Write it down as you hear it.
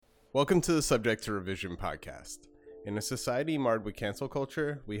Welcome to the Subject to Revision podcast. In a society marred with cancel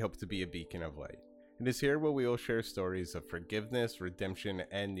culture, we hope to be a beacon of light. It is here where we will share stories of forgiveness, redemption,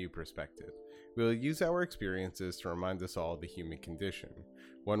 and new perspective. We will use our experiences to remind us all of the human condition,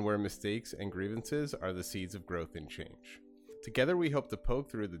 one where mistakes and grievances are the seeds of growth and change. Together we hope to poke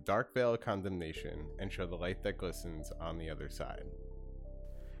through the dark veil of condemnation and show the light that glistens on the other side.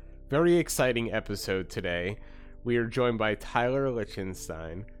 Very exciting episode today. We are joined by Tyler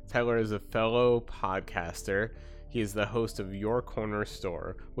Lichtenstein. Tyler is a fellow podcaster. He is the host of Your Corner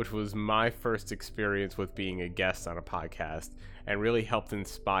Store, which was my first experience with being a guest on a podcast and really helped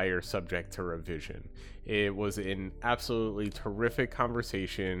inspire Subject to Revision. It was an absolutely terrific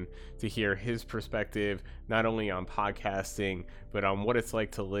conversation to hear his perspective, not only on podcasting, but on what it's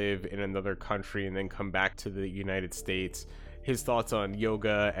like to live in another country and then come back to the United States. His thoughts on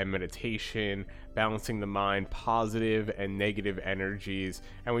yoga and meditation, balancing the mind, positive and negative energies.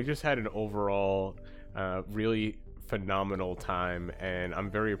 And we just had an overall really phenomenal time. And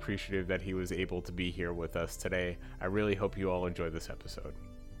I'm very appreciative that he was able to be here with us today. I really hope you all enjoy this episode.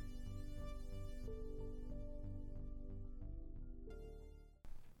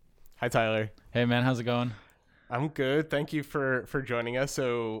 Hi, Tyler. Hey, man. How's it going? I'm good. Thank you for joining us.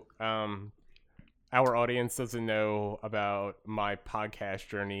 So, our audience doesn't know about my podcast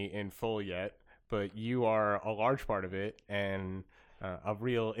journey in full yet, but you are a large part of it and a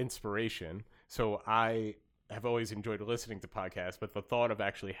real inspiration. So I have always enjoyed listening to podcasts, but the thought of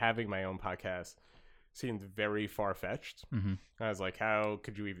actually having my own podcast seemed very far-fetched. Mm-hmm. I was like, how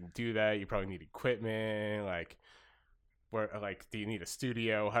could you even do that? You probably need equipment. Do you need a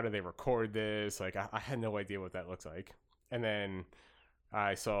studio? How do they record this? Like, I had no idea what that looks like. And then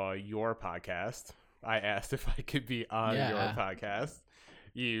I saw your podcast. I asked if I could be on your podcast.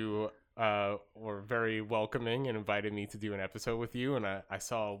 You were very welcoming and invited me to do an episode with you, and I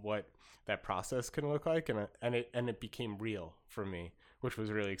saw what that process can look like, and it became real for me, which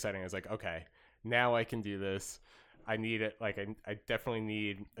was really exciting. I was like, okay, now I can do this. I need it. Like, I definitely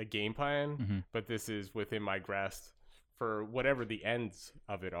need a game plan, but this is within my grasp. For whatever the ends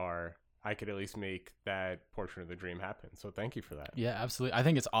of it are, I could at least make that portion of the dream happen. So thank you for that. Yeah, absolutely. I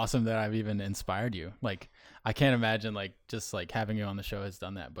think it's awesome that I've even inspired you. Like, I can't imagine just having you on the show has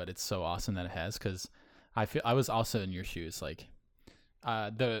done that, but it's so awesome that it has, because I feel I was also in your shoes. Like, my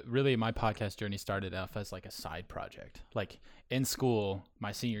podcast journey started off as like a side project. Like, in school,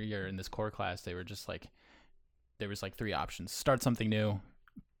 my senior year in this core class, there was like three options: start something new,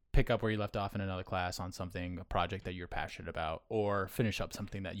 pick up where you left off in another class on something, a project that you're passionate about, or finish up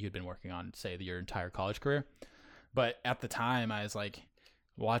something that you'd been working on, say, your entire college career. But at the time, I was like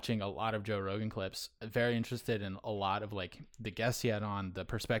watching a lot of Joe Rogan clips, very interested in a lot of like the guests he had on, the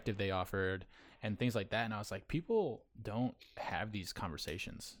perspective they offered, and things like that. And I was like, people don't have these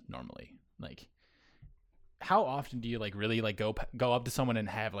conversations normally. Like, how often do you like really like go up to someone and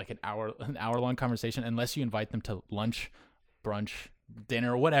have like an hour long conversation, unless you invite them to lunch, brunch,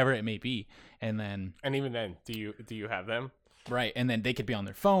 dinner, whatever it may be, and even then do you have them, right? And then they could be on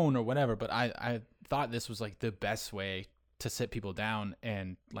their phone or whatever. But I thought this was like the best way to sit people down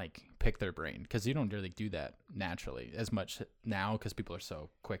and like pick their brain, because you don't really do that naturally as much now, because people are so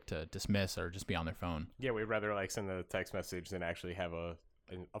quick to dismiss or just be on their phone. Yeah, we'd rather like send a text message than actually have a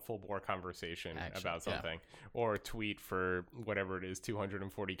full-bore conversation about something, or a tweet for whatever it is,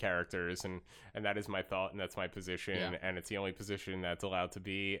 240 characters, and that is my thought, and that's my position, and it's the only position that's allowed to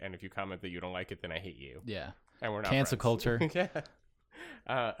be. And if you comment that you don't like it, then I hate you. Yeah, and we're not cancel friends. Culture.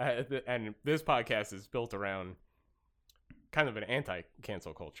 And this podcast is built around kind of an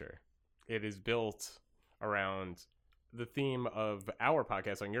anti-cancel culture. It is built around the theme of our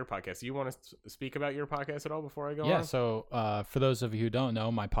podcast on your podcast. Do you want to speak about your podcast at all before I go on? Yeah, so for those of you who don't know,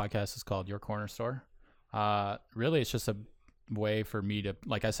 my podcast is called Your Corner Store. Really, it's just a way for me to,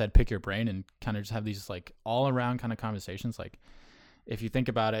 like I said, pick your brain and kind of just have these like all-around kind of conversations. Like, if you think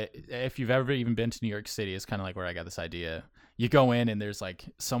about it, if you've ever even been to New York City, it's kind of like where I got this idea. You go in and there's like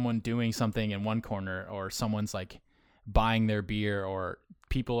someone doing something in one corner, or someone's like buying their beer, or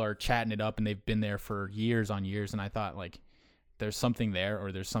people are chatting it up and they've been there for years on years. And I thought, like, there's something there,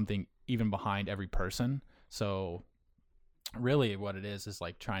 or there's something even behind every person. So really what it is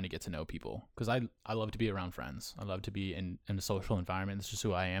like trying to get to know people, because I love to be around friends. I love to be in a social environment. It's just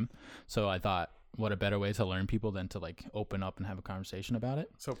who I am. So I thought, what a better way to learn people than to like open up and have a conversation about it.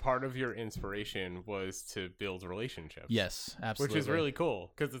 So part of your inspiration was to build relationships. Yes, absolutely. Which is really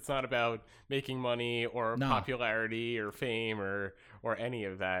cool, because it's not about making money or popularity or fame or any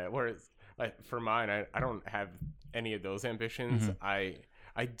of that. Whereas like for mine, I don't have any of those ambitions. I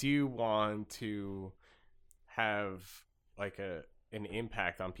do want to have like an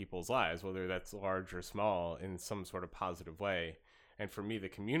impact on people's lives, whether that's large or small, in some sort of positive way. And for me, the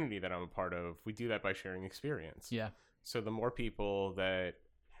community that I'm a part of, we do that by sharing experience. Yeah. So the more people that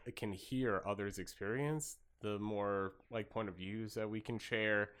can hear others' experience, the more like point of views that we can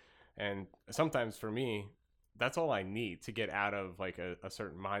share. And sometimes for me, that's all I need to get out of like a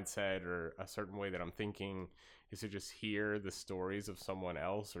certain mindset or a certain way that I'm thinking, is to just hear the stories of someone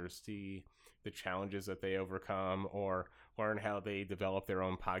else or see the challenges that they overcome or learn how they develop their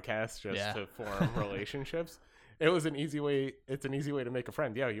own podcast just to form relationships. It's an easy way to make a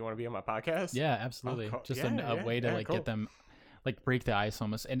friend. Yeah, you want to be on my podcast? Yeah, absolutely. Just a way to cool. get them, like, break the ice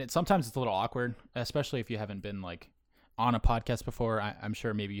almost. And sometimes it's a little awkward, especially if you haven't been like on a podcast before. I'm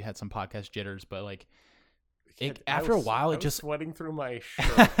sure maybe you had some podcast jitters, but like after a while, it just sweating through my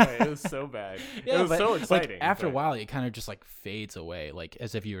shirt. It was so bad. Yeah, it was so exciting. Like, after a while, it kind of just like fades away, like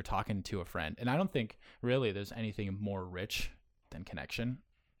as if you were talking to a friend. And I don't think really there's anything more rich than connection.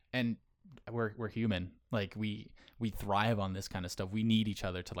 And we're human. Like we thrive on this kind of stuff. We need each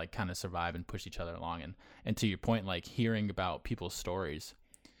other to like kind of survive and push each other along. And to your point, like hearing about people's stories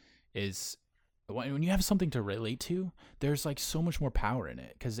is when you have something to relate to, there's like so much more power in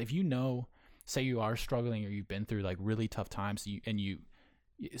it. Because if you know, say you are struggling or you've been through like really tough times,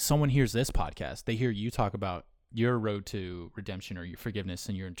 someone hears this podcast, they hear you talk about your road to redemption or your forgiveness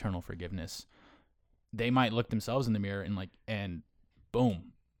and your internal forgiveness, they might look themselves in the mirror and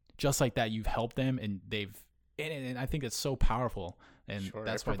boom, just like that, you've helped them, and and I think it's so powerful, and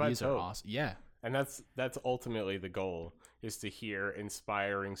that's why these are awesome. Yeah. And that's ultimately the goal, is to hear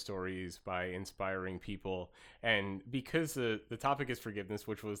inspiring stories by inspiring people. And because the topic is forgiveness,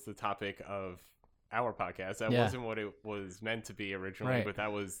 which was the topic of our podcast, that wasn't what it was meant to be originally, but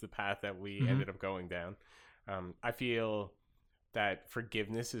that was the path that we ended up going down. I feel that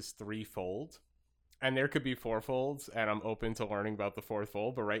forgiveness is threefold, and there could be fourfolds, and I'm open to learning about the fourth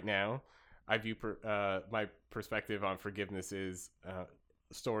fold. But right now, I view my perspective on forgiveness is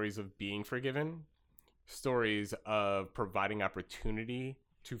stories of being forgiven, stories of providing opportunity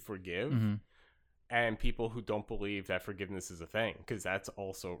to forgive, and people who don't believe that forgiveness is a thing, because that's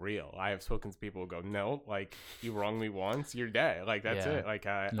also real. I have spoken to people who go, no, like, you wronged me once, you're dead. Like, that's it. Like,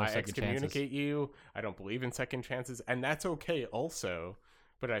 I excommunicate you. I don't believe in second chances. And that's okay also.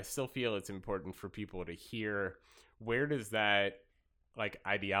 But I still feel it's important for people to hear, where does that like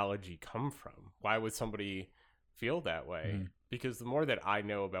ideology come from? Why would somebody feel that way? Because the more that I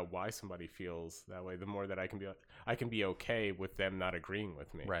know about why somebody feels that way, the more that I can be okay with them not agreeing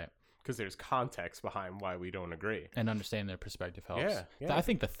with me. Right. Because there's context behind why we don't agree. And understand their perspective helps. Yeah. I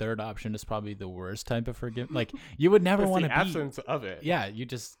think the third option is probably the worst type of forgiveness. Like, you would never want to be... absence of it. Yeah, you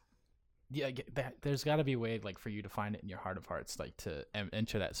just... Yeah, there's got to be a way, like, for you to find it in your heart of hearts, like, to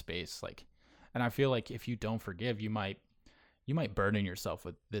enter that space. Like, and I feel like if you don't forgive, you might burden yourself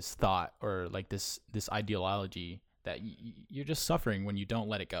with this thought or, like, this ideology that you're just suffering when you don't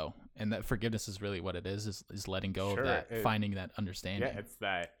let it go. And that forgiveness is really what it is letting go of that, finding that understanding. Yeah, it's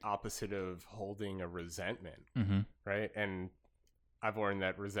that opposite of holding a resentment, right? And I've learned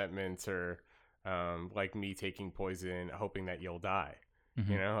that resentments are like me taking poison, hoping that you'll die.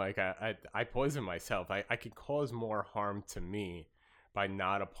 You know, like I poison myself. I could cause more harm to me by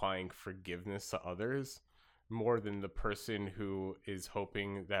not applying forgiveness to others more than the person who is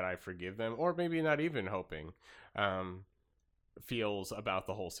hoping that I forgive them, or maybe not even hoping, feels about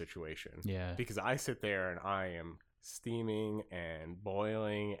the whole situation. Yeah. Because I sit there and I am steaming and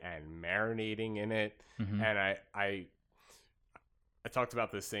boiling and marinating in it. And I talked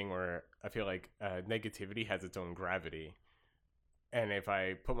about this thing where I feel like negativity has its own gravity. And if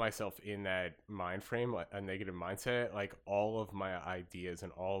I put myself in that mind frame, a negative mindset, like, all of my ideas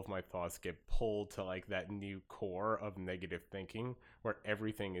and all of my thoughts get pulled to like that new core of negative thinking, where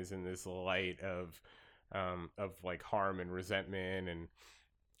everything is in this light of like harm and resentment, and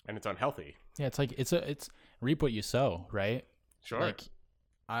it's unhealthy. Yeah, it's like it's reap what you sow, right? Sure. Like,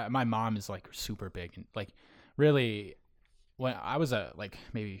 my mom is like super big, and like, really, when I was like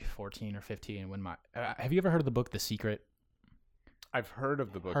maybe 14 or 15, when have you ever heard of the book The Secret? I've heard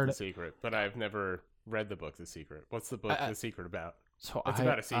of the book The Secret, but I've never read the book The Secret. What's the book The Secret about? So it's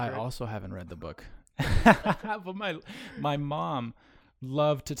about a secret. I also haven't read the book. But my mom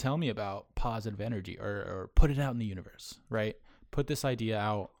loved to tell me about positive energy or put it out in the universe, right? Put this idea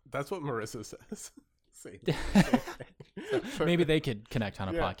out. That's what Marissa says. So maybe they could connect on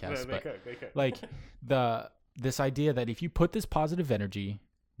a podcast. No, they could. Like, this idea that if you put this positive energy,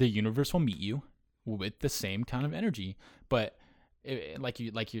 the universe will meet you with the same kind of energy. But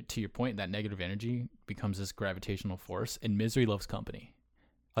to your point, that negative energy becomes this gravitational force, and misery loves company.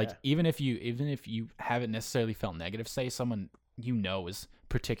 Like, even if you haven't necessarily felt negative, say someone is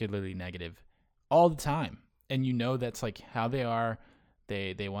particularly negative all the time, and that's like how they are.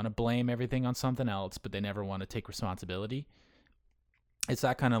 They want to blame everything on something else, but they never want to take responsibility. It's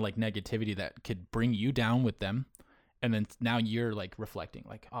that kind of like negativity that could bring you down with them, and then now you're like reflecting,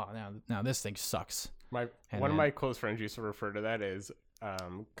 like, oh, now this thing sucks. One of my close friends used to refer to that as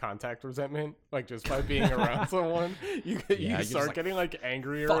contact resentment. Like, just by being around someone, you start like, getting like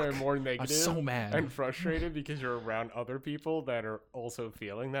angrier and more negative. I'm so mad and frustrated because you're around other people that are also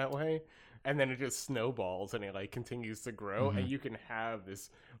feeling that way. And then it just snowballs and it like continues to grow. And you can have this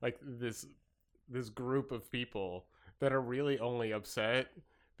group of people that are really only upset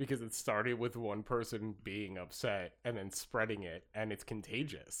because it started with one person being upset and then spreading it, and it's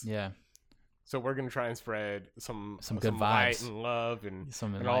contagious. Yeah. So we're gonna try and spread some good light vibes and love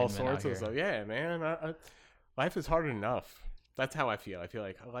and all sorts of stuff. Yeah, man. Life is hard enough. That's how I feel. I feel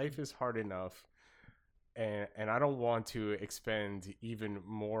like life is hard enough, and I don't want to expend even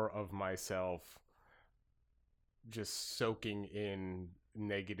more of myself just soaking in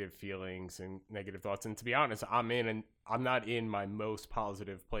negative feelings and negative thoughts. And to be honest, I'm not in my most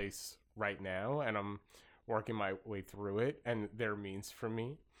positive place right now, and I'm working my way through it, and there are means for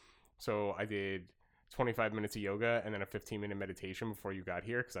me. So I did 25 minutes of yoga and then a 15-minute meditation before you got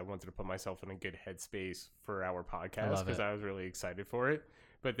here because I wanted to put myself in a good headspace for our podcast because I was really excited for it.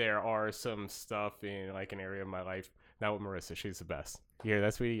 But there are some stuff in like an area of my life. Not with Marissa. She's the best. Yeah,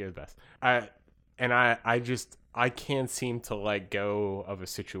 that's sweetie. You're the best. I can't seem to let go of a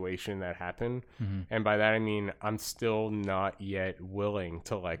situation that happened. And by that, I mean, I'm still not yet willing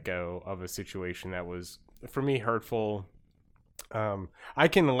to let go of a situation that was, for me, hurtful. I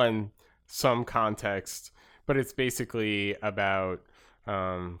can lend some context, but it's basically about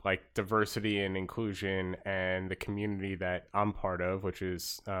like diversity and inclusion and the community that I'm part of, which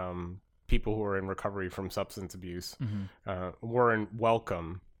is people who are in recovery from substance abuse, weren't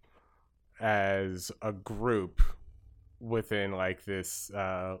welcome as a group within like this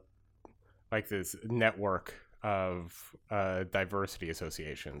network of diversity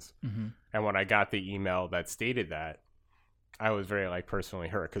associations. And when I got the email that stated that, I was very like personally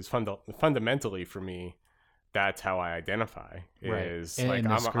hurt because fundamentally for me, that's how I identify. Is like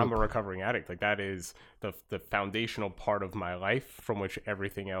I'm a recovering addict. Like that is the foundational part of my life from which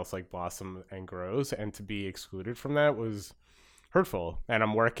everything else like blossoms and grows. And to be excluded from that was hurtful. And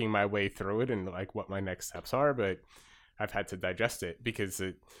I'm working my way through it and like what my next steps are. But I've had to digest it because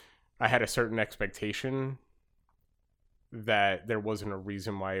I had a certain expectation that there wasn't a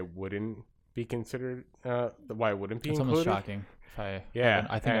reason why it wouldn't be considered, why it wouldn't be it's included. It's almost shocking.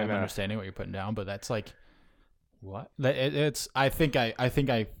 I think I'm understanding what you're putting down, but that's like, what? It's. I think I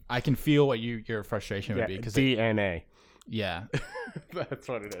can feel what your frustration would be because DNA. Yeah, that's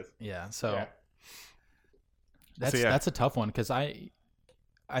what it is. Yeah. So that's a tough one because I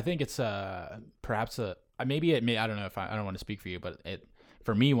think it's perhaps maybe it may, I don't know if I don't want to speak for you, but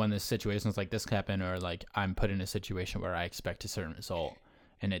for me when this situations like this happen or like I'm put in a situation where I expect a certain result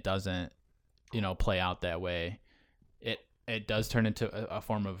and it doesn't play out that way, it does turn into a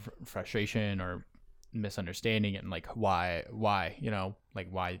form of frustration or misunderstanding and like why like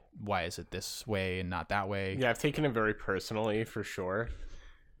why is it this way and not that way. I've taken it very personally for sure,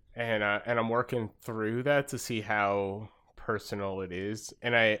 and I'm working through that to see how personal it is.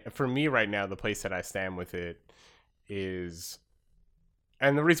 And for me right now, the place that I stand with it is,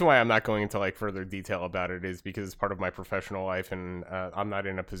 and the reason why I'm not going into like further detail about it is because it's part of my professional life and I'm not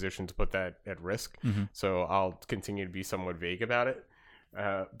in a position to put that at risk. So I'll continue to be somewhat vague about it.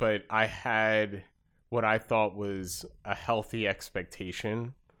 But I had what I thought was a healthy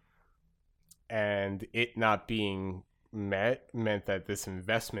expectation, and it not being met meant that this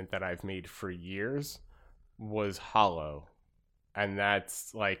investment that I've made for years was hollow. And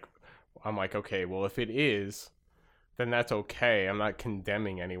that's like, I'm like, okay, well, if it is, then that's okay. I'm not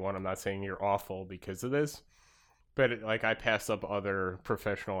condemning anyone. I'm not saying you're awful because of this. But like I passed up other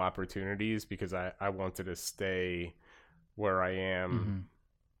professional opportunities because I wanted to stay where I am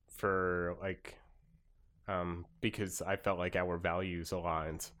for like, because I felt like our values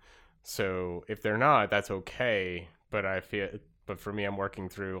aligned. So if they're not, that's okay. But for me, I'm working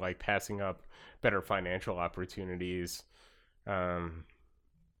through like passing up better financial opportunities. And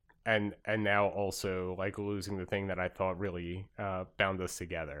now also like losing the thing that I thought really bound us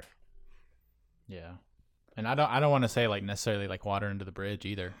together. Yeah. And I don't want to say like necessarily like water under the bridge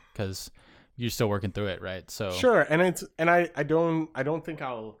either, because you're still working through it, right? So sure. And I don't think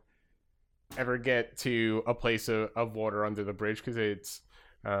I'll ever get to a place of water under the bridge because it's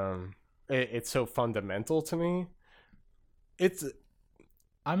so fundamental to me.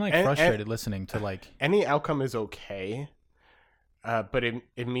 I'm like frustrated listening to like any outcome is okay. but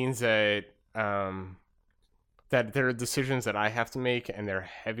it means that that there are decisions that I have to make, and they're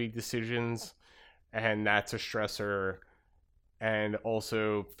heavy decisions, and that's a stressor. And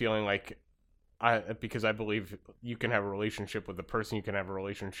also feeling like because I believe you can have a relationship with a person, you can have a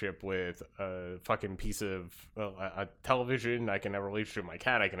relationship with a fucking piece of a television, I can have a relationship with my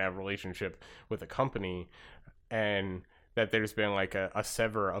cat, I can have a relationship with a company, and that there's been like a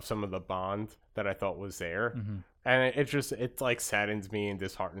sever of some of the bond that I thought was there. And it like saddens me and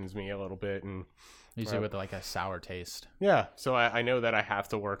disheartens me a little bit, and usually with like a sour taste. Yeah, so I know that I have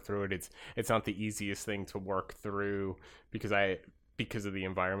to work through it. It's not the easiest thing to work through because of the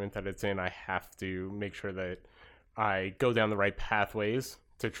environment that it's in. I have to make sure that I go down the right pathways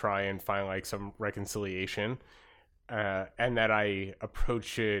to try and find like some reconciliation, and that I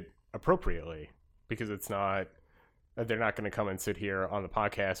approach it appropriately, because it's not. They're not going to come and sit here on the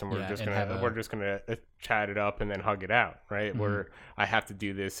podcast and we're just gonna chat it up and then hug it out, right? I have to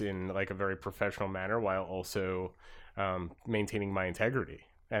do this in like a very professional manner while also maintaining my integrity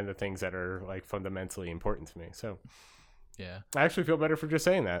and the things that are like fundamentally important to me. So yeah, I actually feel better for just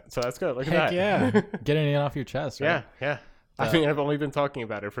saying that. So that's good. Look at that. Yeah, getting it off your chest. Right? Yeah. I mean, I've only been talking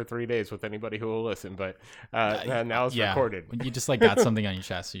about it for 3 days with anybody who will listen, but now it's recorded. You just like got something on your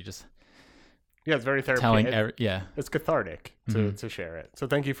chest. So you just. Yeah, it's very therapeutic. It's cathartic to share it. So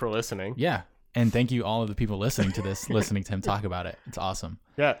thank you for listening. Yeah, and thank you all of the people listening to this, listening to him talk about it. It's awesome.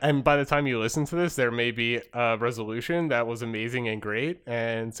 Yeah, and by the time you listen to this, there may be a resolution that was amazing and great.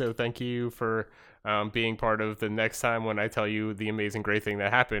 And so thank you for being part of the next time when I tell you the amazing, great thing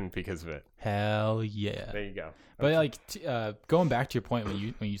that happened because of it. Hell yeah. There you go. But like going back to your point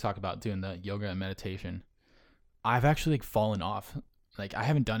when you talk about doing the yoga and meditation, I've actually like fallen off. Like I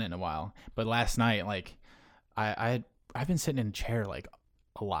haven't done it in a while, but last night, like I've been sitting in a chair like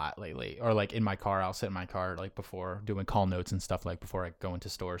a lot lately, or like in my car. I'll sit in my car like before doing call notes and stuff, like before I go into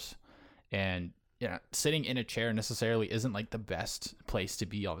stores. And yeah, sitting in a chair necessarily isn't like the best place to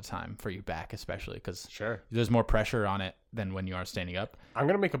be all the time for your back, especially because there's more pressure on it than when you are standing up. I'm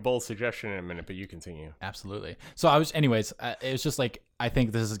gonna make a bold suggestion in a minute, but you continue. Absolutely. So I was, anyways, it was just like I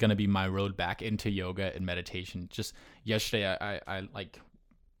think this is gonna be my road back into yoga and meditation. Just yesterday, I like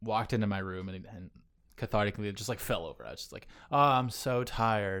walked into my room and cathartically just like fell over. I was just like, oh, I'm so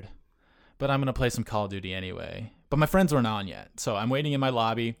tired, but I'm gonna play some Call of Duty anyway. But my friends weren't on yet, so I'm waiting in my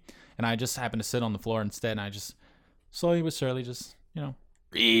lobby. And I just happened to sit on the floor instead, and I just slowly but surely just,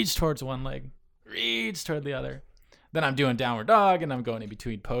 reach towards one leg, reach toward the other. Then I'm doing downward dog, and I'm going in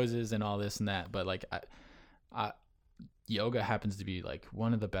between poses and all this and that. But like, yoga happens to be like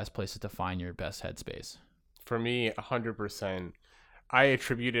one of the best places to find your best headspace. For me, 100%. I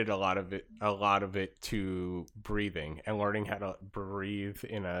attributed a lot of it to breathing and learning how to breathe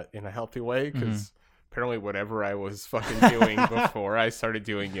in a healthy way, because apparently whatever I was fucking doing before I started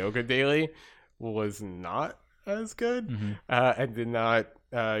doing yoga daily was not as good and did not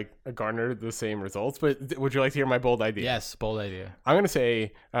garner the same results. But would you like to hear my bold idea? Yes, bold idea. I'm going to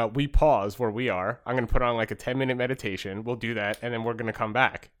say we pause where we are. I'm going to put on like a 10-minute meditation. We'll do that, and then we're going to come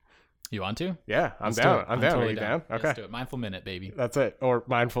back. You want to? Yeah, I'm down. I'm down. Totally down. Okay. Let's do it. Mindful minute, baby. That's it. Or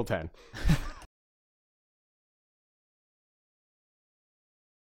mindful 10.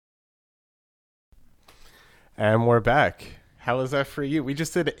 And we're back. How is that for you? We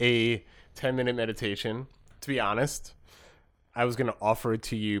just did a 10-minute meditation. To be honest, I was going to offer it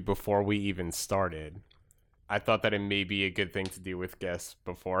to you before we even started. I thought that it may be a good thing to do with guests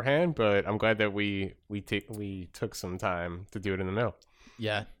beforehand, but I'm glad that we took some time to do it in the middle.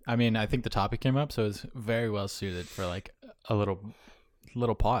 Yeah, I mean, I think the topic came up, so it's very well suited for like a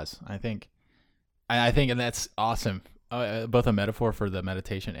little pause. I think, and that's awesome. Both a metaphor for the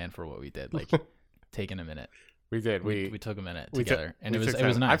meditation and for what we did, like taking a minute. We did. We took a minute together, and it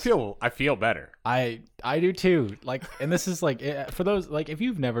was nice. I feel better. I do too. Like, and this is like for those like if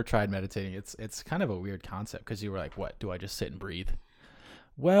you've never tried meditating, it's kind of a weird concept because you were like, what? Do I just sit and breathe?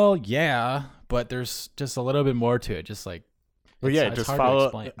 Well, yeah, but there's just a little bit more to it. Just like, just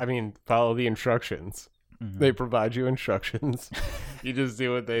follow. I mean, follow the instructions. Mm-hmm. They provide you instructions. You just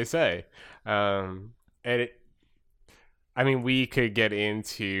do what they say. And we could get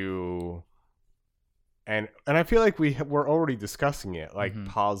into. And I feel like we're already discussing it, like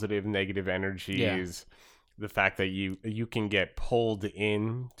positive, negative energies, the fact that you can get pulled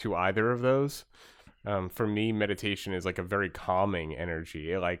in to either of those. For me, meditation is like a very calming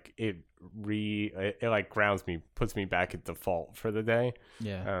energy. It grounds me, puts me back at default for the day.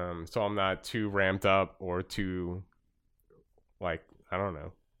 Yeah. So I'm not too ramped up or too, like, I don't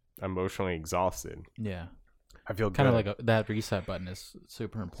know, emotionally exhausted. Yeah. I feel kind of like that reset button is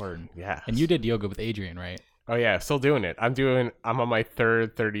super important. Yeah. And you did yoga with Adrian, right? Oh yeah, still doing it. I'm on my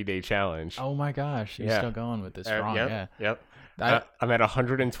third 30-day challenge. Oh my gosh, you're Yeah. still going with this strong. Yep. Yeah. I'm at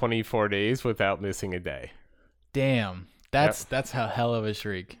 124 days without missing a day. Damn. That's a hell of a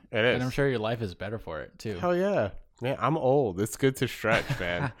streak. It is. And I'm sure your life is better for it too. Hell yeah. Yeah, I'm old. It's good to stretch,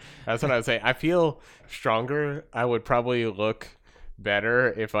 man. That's what I would say. I feel stronger. I would probably look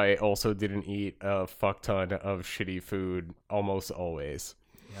better if I also didn't eat a fuck ton of shitty food almost always.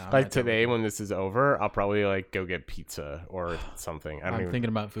 Yeah, I'm Like right there with today you. when this is over, I'll probably like go get pizza or something. I'm thinking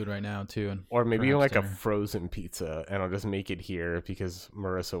about food right now too. And or maybe even like perhaps a dinner. frozen pizza, and I'll just make it here because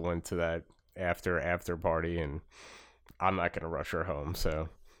Marissa went to that after party, and I'm not gonna rush her home. So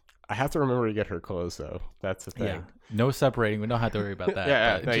I have to remember to get her clothes though. That's the thing. Yeah. No separating. We don't have to worry about that.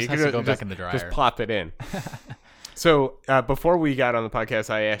 Yeah, but no, it you just can has to go just- back in the dryer. Just plop it in. So before we got on the podcast,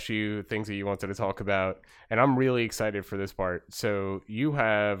 I asked you things that you wanted to talk about, and I'm really excited for this part. So you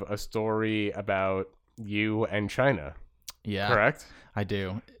have a story about you and China, Yeah, correct? I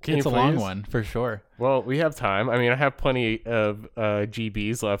do. Can It's you a long please? one for sure. Well, we have time. I mean, I have plenty of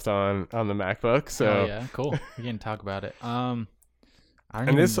GBs left on the MacBook. So, Oh, yeah, cool. We can talk about it. I don't and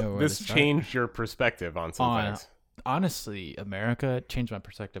even this know where to this start. changed your perspective on some On- things. Honestly, America changed my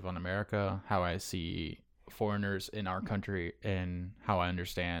perspective on America, how I see foreigners in our country, and how I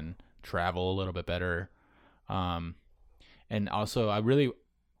understand travel a little bit better. And also,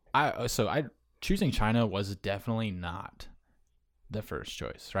 I choosing China was definitely not the first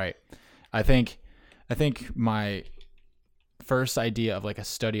choice, right? I think my first idea of like a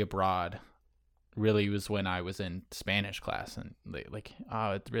study abroad really was when I was in Spanish class, and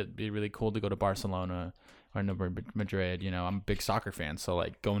it'd be really cool to go to Barcelona or Madrid. You know, I'm a big soccer fan, so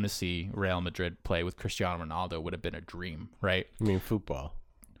like going to see Real Madrid play with Cristiano Ronaldo would have been a dream, right? I mean, football.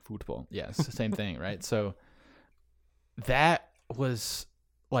 Football, yes, the same thing, right? So that was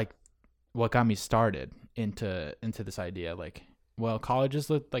like what got me started into this idea. Like, well, college is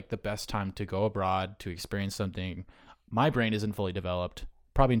like the best time to go abroad to experience something. My brain isn't fully developed,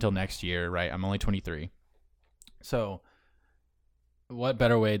 probably until next year, right? I'm only 23, so what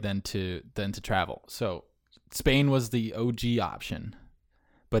better way than to travel? So Spain was the OG option,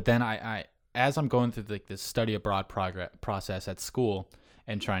 but then I as I'm going through like this study abroad process at school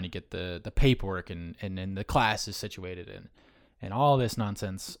and trying to get the paperwork and the classes situated and all this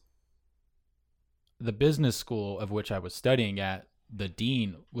nonsense, the business school of which I was studying at, the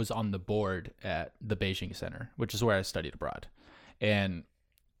dean was on the board at the Beijing Center, which is where I studied abroad. And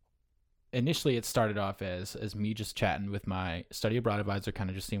initially it started off as me just chatting with my study abroad advisor, kind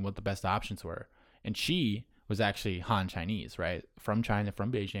of just seeing what the best options were. And she was actually Han Chinese, right? From China,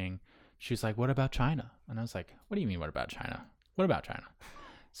 from Beijing. She was like, what about China? And I was like, what do you mean, what about China? What about China?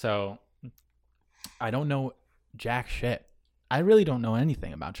 So I don't know jack shit. I really don't know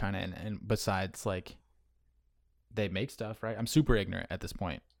anything about China, and besides like they make stuff, right? I'm super ignorant at this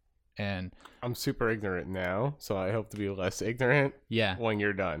point. And I'm super ignorant now, so I hope to be less ignorant yeah, when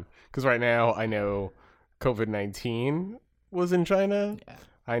you're done. Because right now I know COVID-19 was in China. yeah.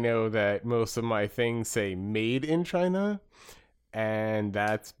 I know that most of my things say made in China, and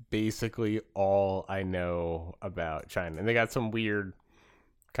that's basically all I know about China. And they got some weird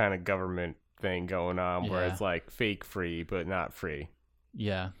kind of government thing going on where Yeah. it's like fake free, but not free.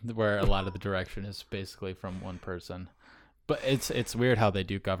 Yeah, where a lot of the direction is basically from one person. But it's weird how they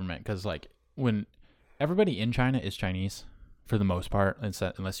do government, because like when everybody in China is Chinese for the most part,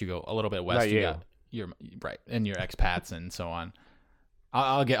 unless you go a little bit west, Not you you. got your right and your expats and so on.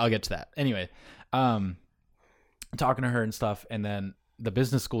 I'll get to that anyway. Talking to her and stuff, and then the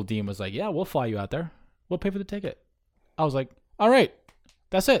business school dean was like, "Yeah, we'll fly you out there. We'll pay for the ticket." I was like, "All right,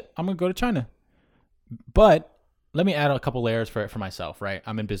 that's it. I'm gonna go to China." But let me add a couple layers for myself, right?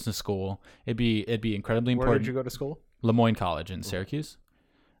 I'm in business school. It'd be incredibly Where important. did you go to school? Lemoyne College in Syracuse.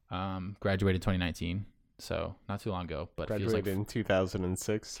 Graduated 2019, so not too long ago, but it Graduated in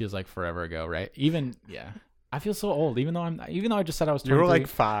 2006. feels like forever ago, right? Even yeah, I feel so old. Even though I just said I was 23. You were like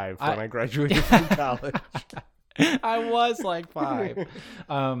 5 when I graduated from college. I was like 5.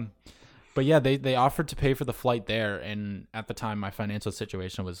 But yeah, they offered to pay for the flight there, and at the time my financial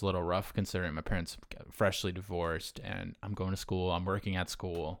situation was a little rough considering my parents got freshly divorced and I'm going to school, I'm working at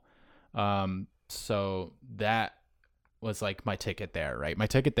school. So that was like my ticket there, right? My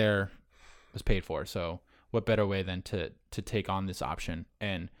ticket there was paid for. So what better way than to take on this option?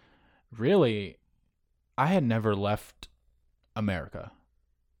 And really, I had never left America.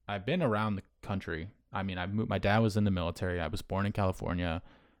 I've been around the country. I mean, I moved. My dad was in the military. I was born in California,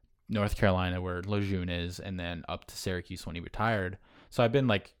 North Carolina, where Lejeune is, and then up to Syracuse when he retired. So I've been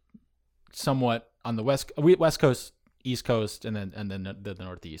like somewhat on the West Coast, East Coast, and then the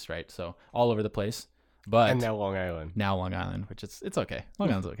Northeast, right? So all over the place. But And now Long Island. now Long Island, which it's okay. Long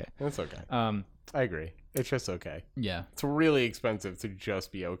Island's okay. It's okay. Um, I agree. It's just okay. yeah, It's really expensive to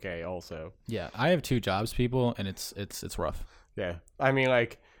just be okay also. yeah. I have 2 jobs, people, and it's rough. Yeah. I mean,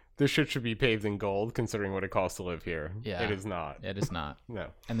 like, this shit should be paved in gold considering what it costs to live here. Yeah. It is not. It is not. No.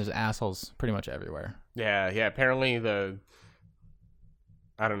 And there's assholes pretty much everywhere. Yeah. Apparently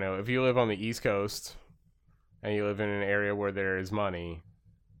I don't know. If you live on the East Coast and you live in an area where there is money,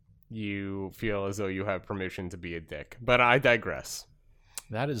 you feel as though you have permission to be a dick. But I digress.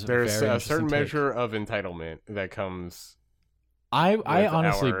 That is There's very a certain interesting take. measure of entitlement that comes I with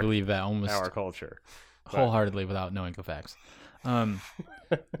honestly our- believe that almost our culture. wholeheartedly without knowing the facts.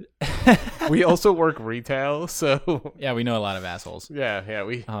 We also work retail, so Yeah, we know a lot of assholes. we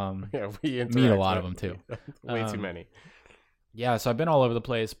Um, we meet a interact lot of with them, too. Way too Um, many. yeah, so I've been all over the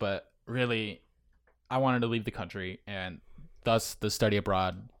place, but really, I wanted to leave the country, and thus the study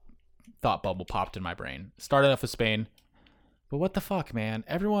abroad thought bubble popped in my brain. Started off with Spain, but what the fuck, man?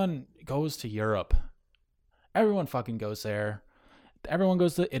 Everyone goes to Europe. Everyone fucking goes there. Everyone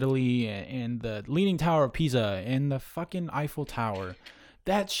goes to Italy and the Leaning Tower of Pisa and the fucking Eiffel Tower.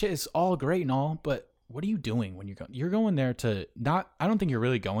 That shit is all great and all, but what are you doing when you're going there to not? I don't think you're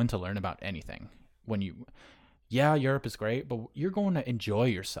really going to learn about anything. Yeah, Europe is great, but you're going to enjoy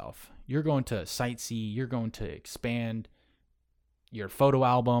yourself. You're going to sightsee. You're going to expand your photo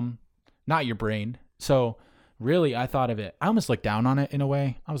album, not your brain. So really, I thought of it. I almost looked down on it in a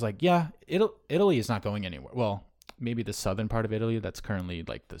way. I was like, yeah, Italy is not going anywhere. Well, maybe the southern part of Italy that's currently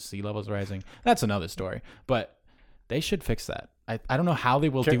like the sea level's rising. That's another story. But they should fix that. I don't know how they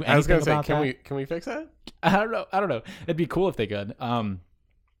will do anything I was gonna say, about that. can we fix that? I don't know. It'd be cool if they could.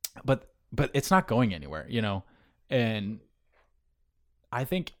 But it's not going anywhere, you know. And I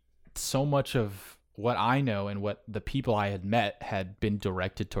think so much of what I know and what the people I had met had been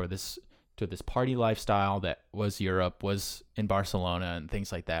directed toward this party lifestyle that was Europe, was in Barcelona and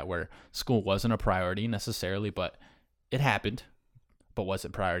things like that, where school wasn't a priority necessarily, but it happened, but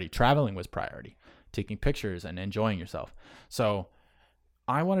wasn't priority. Traveling was priority, taking pictures and enjoying yourself. So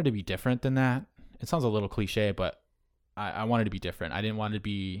I wanted to be different than that. It sounds a little cliche, but I wanted to be different. I didn't want to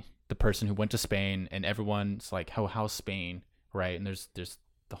be the person who went to Spain and everyone's like, how's Spain, right? And there's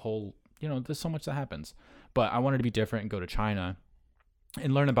the whole, you know, there's so much that happens. But I wanted to be different and go to China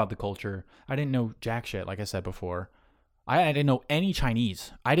and learn about the culture. I didn't know jack shit, like I said before. I didn't know any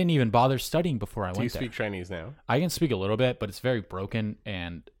Chinese. I didn't even bother studying before I went there. Do you speak Chinese now? I can speak a little bit, but it's very broken.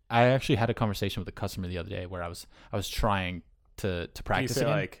 And I actually had a conversation with a customer the other day where I was trying to practice Do you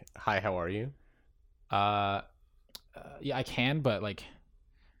say again. like, "Hi, how are you"? Yeah, I can, but like,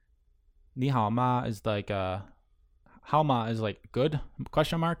 ni hao ma is like, how ma is like good ?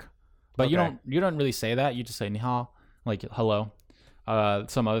 But Okay. you don't really say that. You just say ni hao, like hello.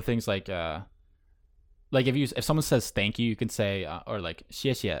 Some other things like if someone says thank you, you can say or like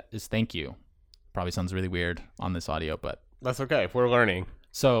谢谢 is thank you. Probably sounds really weird on this audio, but That's okay. We're learning.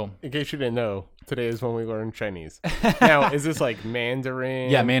 so In case you didn't know, today is when we learn Chinese. Now, is this like Mandarin?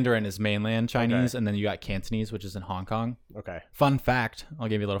 yeah, Mandarin is mainland Chinese, Okay. and then you got Cantonese, which is in Hong Kong. Okay. Fun fact, I'll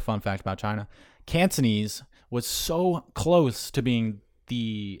give you a little fun fact about China. Cantonese was so close to being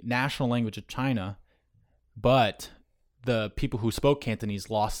the national language of China, but the people who spoke Cantonese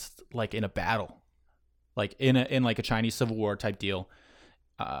lost like in a battle, like in like a Chinese Civil War type deal.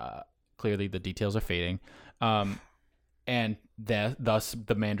 Clearly the details are fading. And thus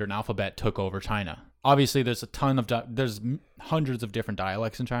the Mandarin alphabet took over China. Obviously, there's a ton of there's hundreds of different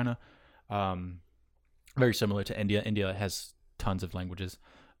dialects in China, very similar to India. India has tons of languages,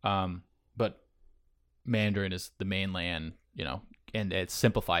 but Mandarin is the mainland, you know, and it's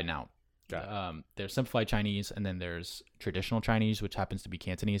simplified now. Got it. There's simplified Chinese, and then there's traditional Chinese, which happens to be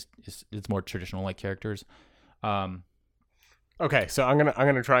Cantonese. It's more traditional like characters. Okay, so I'm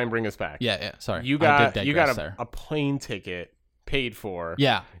gonna try and bring us back. Yeah. Sorry, You I got did you digress got there. a plane ticket paid for.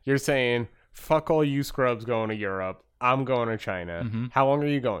 Yeah. You're saying fuck all you scrubs going to Europe. I'm going to China. Mhm. How long are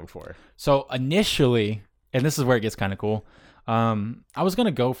you going for? So initially, and this is where it gets kind of cool. I was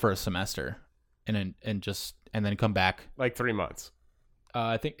gonna go for a semester, and then come back. Like 3 months.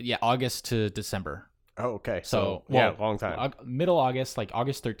 I think August to December. Oh, okay. So yeah, long time. Middle August, like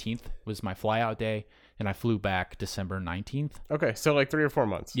August 13th was my flyout day, and I flew back December 19th. Okay, so like 3 or 4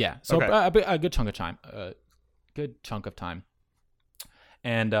 months. Yeah, so Okay. a good chunk of time.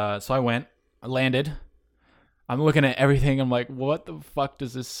 And so I went, I landed. I'm looking at everything. I'm like, what the fuck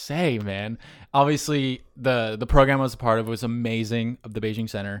does this say, man? Obviously, the program I was a part of was amazing, of the Beijing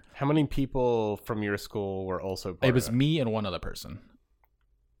Center. How many people from your school were also part It was of me and one other person.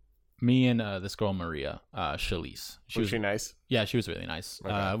 Me and this girl Maria Shalise. Was she nice? Yeah, she was really nice.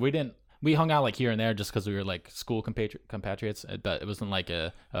 Okay. we hung out like here and there just because we were like school compatriots, but it wasn't like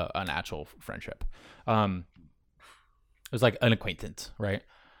an actual friendship. It was like an acquaintance, right?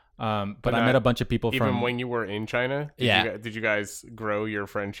 But I met a bunch of people even from when you were in China. Did you guys grow your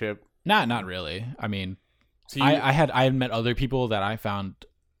friendship? Not really. I mean, So I had met other people that I found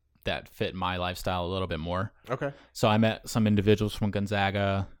that fit my lifestyle a little bit more. okay. So I met some individuals from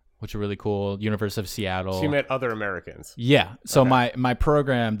Gonzaga, which are really cool. University of Seattle. So you met other Americans. Yeah. So Okay. my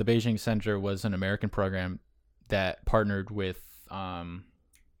program, the Beijing Center, was an American program that partnered with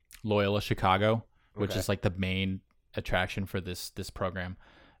Loyola Chicago, which Okay. is like the main attraction for this program.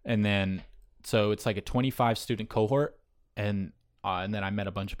 And then so it's like a 25 student cohort, and then I met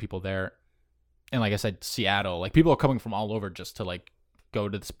a bunch of people there. And like I said, Seattle, like people are coming from all over just to like go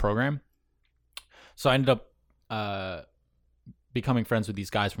to this program. So I ended up becoming friends with these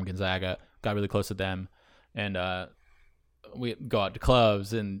guys from Gonzaga, got really close to them, and we go out to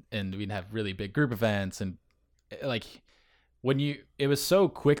clubs and we'd have really big group events. And like it was so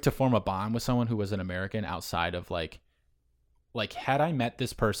quick to form a bond with someone who was an American outside of like had I met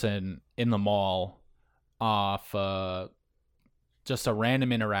this person in the mall off just a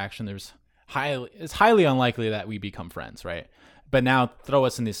random interaction, it's highly unlikely that we become friends, right? But now throw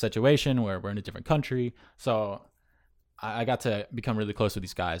us in this situation where we're in a different country. So I got to become really close with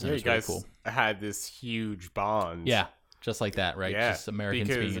these guys, and Yeah, it was you really guys cool. had this huge bond. Yeah, just like that, right? Yeah, Just Americans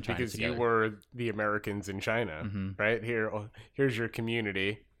being in China because together. you were the Americans in China, Mhm. right? Here's your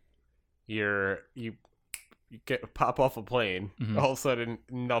community. You pop off a plane. Mhm. All of a sudden,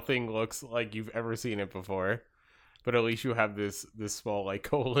 nothing looks like you've ever seen it before. But at least you have this small like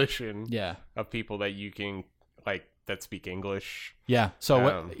coalition Yeah, of people that you can like that speak English. yeah. So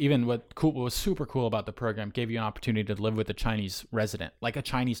Um, what was super cool about the program gave you an opportunity to live with a Chinese resident, like a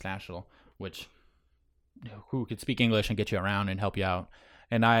Chinese national, which who could speak English and get you around and help you out.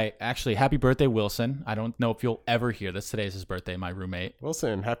 And I actually, happy birthday, Wilson. I don't know if you'll ever hear this. Today's his birthday, my roommate.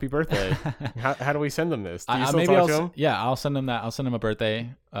 Wilson, happy birthday! how do we send them this? Do you still Maybe talk to him? I'll send him that. I'll send him a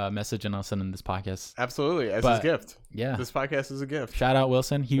birthday message, and I'll send him this podcast. Absolutely, as But- his gift. Yeah. This podcast is a gift. Shout out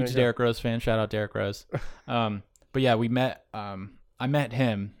Wilson, There huge you go. Derrick Rose fan. Shout out Derrick Rose. But yeah, we met. I met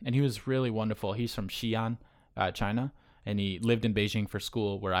him, and he was really wonderful. He's from Xi'an, China, and he lived in Beijing for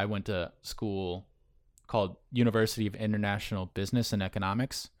school, where I went to school called University of International Business and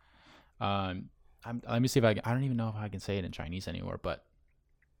Economics. Let me see if I don't even know if I can say it in Chinese anymore, but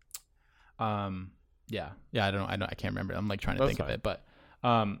yeah, I can't remember. I'm like trying to That's think of fine. it,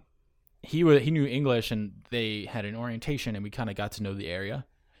 but he knew English, and they had an orientation, and we kind of got to know the area.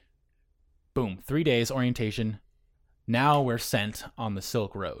 Boom, 3 days orientation. Now we're sent on the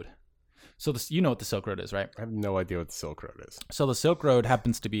Silk Road. So you know what the Silk Road is, right? I have no idea what the Silk Road is. So the Silk Road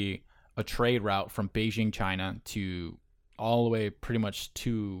happens to be a trade route from Beijing, China, to all the way pretty much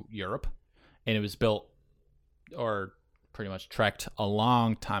to Europe, and it was built or pretty much trekked a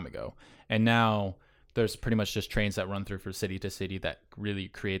long time ago. And now there's pretty much just trains that run through from city to city that really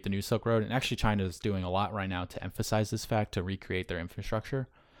create the new Silk Road. And actually, China is doing a lot right now to emphasize this fact, to recreate their infrastructure.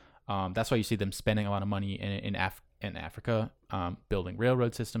 That's why you see them spending a lot of money in Africa, building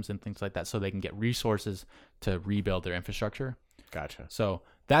railroad systems and things like that, so they can get resources to rebuild their infrastructure. Gotcha. So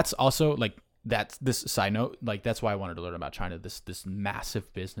that's also like that's this side note. Like that's why I wanted to learn about China. This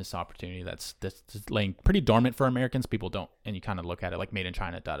massive business opportunity that's laying pretty dormant for Americans. People don't, and you kind of look at it like made in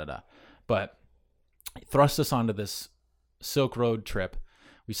China, But thrust us onto this Silk Road trip.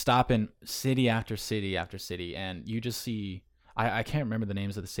 We stop in city after city after city, and you just see. I can't remember the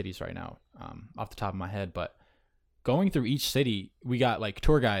names of the cities right now off the top of my head, but going through each city, we got like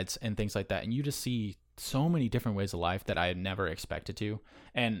tour guides and things like that, and you just see so many different ways of life that I had never expected to.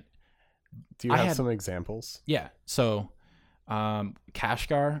 And Do you have some examples? yeah, so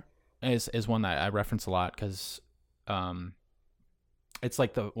Kashgar is one that I reference a lot because it's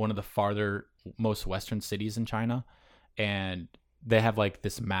like one of the farther most western cities in China, and they have like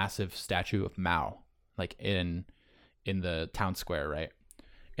this massive statue of Mao like in the town square, right?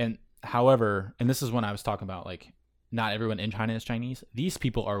 And however, and this is when I was talking about like not everyone in China is Chinese. These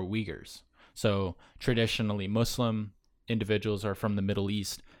people are Uyghurs. So traditionally Muslim individuals are from the Middle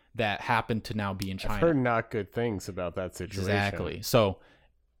East that happen to now be in China. I've heard not good things about that situation. Exactly. So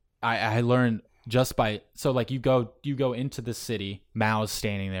I learned just by, so like you go into the city, Mao's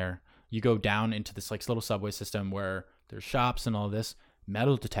standing there. You go down into this like little subway system where there's shops and all this,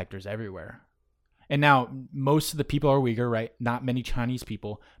 metal detectors everywhere. And now most of the people are Uyghur, right? Not many Chinese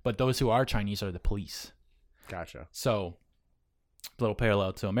people, but those who are Chinese are the police. Gotcha. So little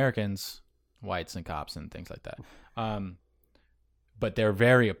parallel to Americans, whites and cops and things like that. But they're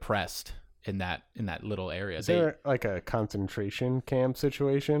very oppressed in that little area. Is there like a concentration camp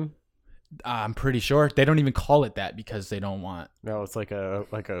situation? I'm pretty sure they don't even call it that because they don't want. No, it's like a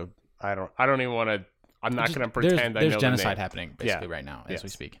I don't even want to. I'm not going to pretend There's I know genocide the name. happening basically right now as we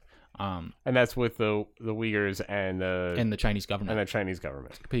speak. And that's with the Uyghurs and the Chinese government. And the Chinese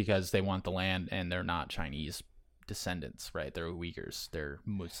government. Because they want the land and they're not Chinese descendants, right? They're Uyghurs. They're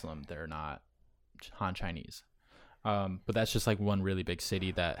Muslim. They're not Han Chinese. But that's just like one really big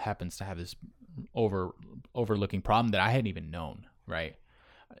city that happens to have this overlooking problem that I hadn't even known, right?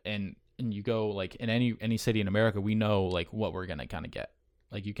 And you go like in any city in America, we know like what we're gonna kind of get.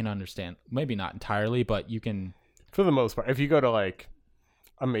 Like you can understand, maybe not entirely, but you can. For the most part, if you go to like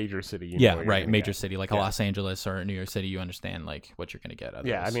a major city, major city like Los Angeles or New York City, you understand like what you're gonna get.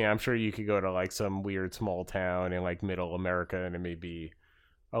 Yeah, I mean, I'm sure you could go to like some weird small town in like middle America, and it may be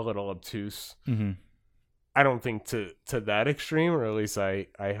a little obtuse. Mm-hmm. I don't think to that extreme, or at least I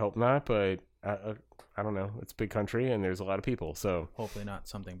hope not. But I don't know. It's a big country, and there's a lot of people, so hopefully not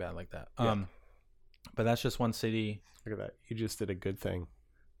something bad like that. Yeah. But that's just one city. Look at that! You just did a good thing.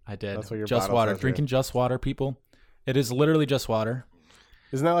 I did. That's what your just bottle water. says, Drinking just water, people. It is literally just water.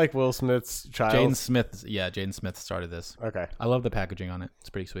 Isn't that like Will Smith's child? Jaden Smith started this. Okay. I love the packaging on it. It's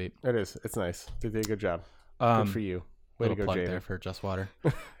pretty sweet. It is. It's nice. They did a good job. Good for you. Way to go, plug Jaden. there for just water.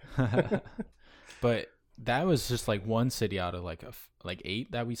 But that was just like one city out of like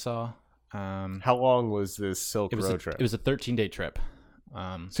 8 that we saw. How long was this Silk Road trip? It was a 13-day trip.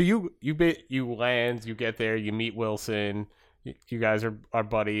 So you land, you get there, you meet Wilson, you guys are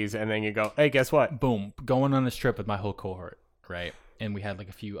buddies, and then you go, hey, guess what? Boom, going on this trip with my whole cohort, right? And we had like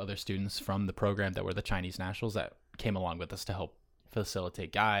a few other students from the program that were the Chinese nationals that came along with us to help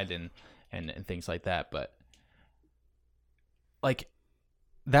facilitate guide and things like that. But like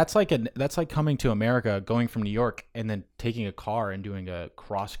that's like coming to America, going from New York, and then taking a car and doing a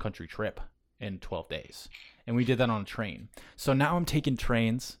cross country trip in 12 days. And we did that on a train. So now I'm taking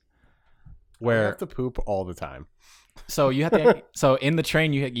trains where I have to poop all the time. So you have to. So in the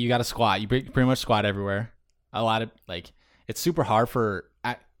train, you got to squat. You pretty much squat everywhere. A lot of like, it's super hard for.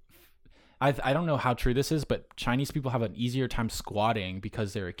 I don't know how true this is, but Chinese people have an easier time squatting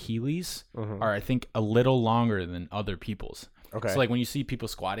because their Achilles are, I think, a little longer than other people's. Okay. So like when you see people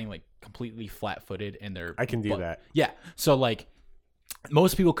squatting like completely flat-footed and they're. I can do that. Yeah. So like.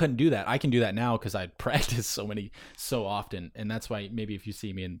 Most people couldn't do that. I can do that now because I practice so often, and that's why maybe if you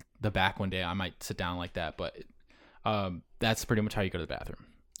see me in the back one day, I might sit down like that. But that's pretty much how you go to the bathroom.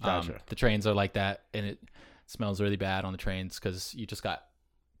 Gotcha. The trains are like that, and it smells really bad on the trains because you just got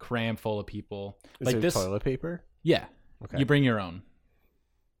crammed full of people. Is like there this toilet paper? Yeah. Okay. You bring your own.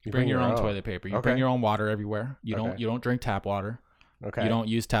 You bring your own toilet paper. You bring your own water everywhere. You don't drink tap water. Okay. You don't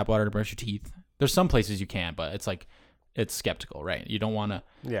use tap water to brush your teeth. There's some places you can, but it's like. It's skeptical, right? You don't want to.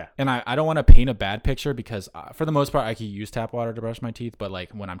 Yeah. And I don't want to paint a bad picture because for the most part, I could use tap water to brush my teeth. But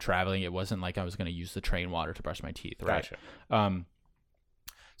like when I'm traveling, it wasn't like I was going to use the train water to brush my teeth, right? Gotcha.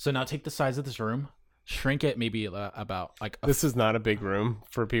 So now take the size of this room, shrink it maybe about like. This is not a big room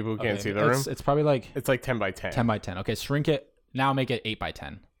for people who can't see the room. It's probably like. It's like 10 by 10. 10 by 10. Okay, shrink it. Now make it 8 by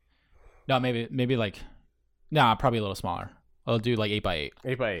 10. No, maybe like. Nah, probably a little smaller. I'll do like 8 by 8.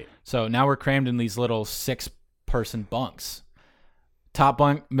 8 by 8. So now we're crammed in these little 6-person bunks, top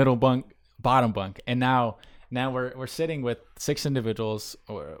bunk, middle bunk, bottom bunk, and now we're sitting with 6 individuals,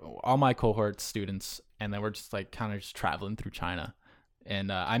 or all my cohort students, and then we're just like kind of just traveling through China. And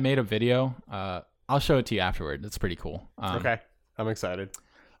I made a video. I'll show it to you afterward. It's pretty cool. Okay, I'm excited.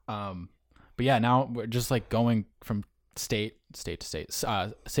 But yeah, now we're just like going from state to state,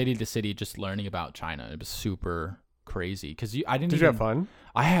 city to city, just learning about China. It was super crazy because I didn't. Did you have fun?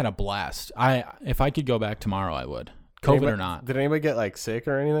 I had a blast. If I could go back tomorrow, I would. COVID or not. Did anybody get like sick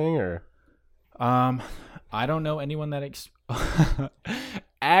or anything or? I don't know anyone that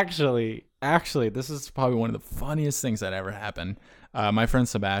actually, this is probably one of the funniest things that ever happened. My friend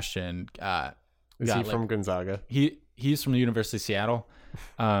Sebastian, is he from Gonzaga? He's from the University of Seattle.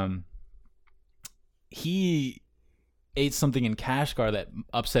 He ate something in Kashgar that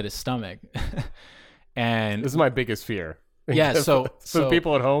upset his stomach. And this is my biggest fear. Yeah, so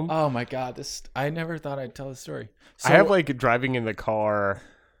people at home. Oh my god, I never thought I'd tell this story. So, I have like driving in the car,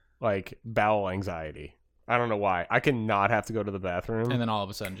 like bowel anxiety. I don't know why. I cannot have to go to the bathroom, and then all of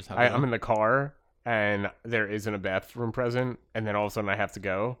a sudden just I'm in the car and there isn't a bathroom present, and then all of a sudden I have to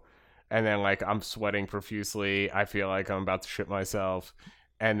go, and then like I'm sweating profusely. I feel like I'm about to shit myself,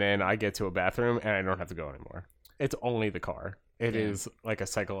 and then I get to a bathroom and I don't have to go anymore. It's only the car. It is like a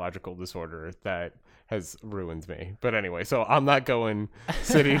psychological disorder that has ruined me. But anyway, so I'm not going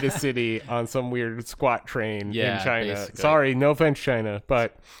city to city on some weird squat train in China. Basically. Sorry, no offense, China,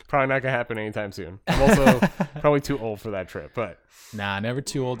 but probably not gonna happen anytime soon. I'm also probably too old for that trip, but Nah, never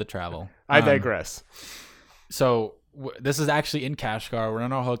too old to travel. I digress. So this is actually in Kashgar. We're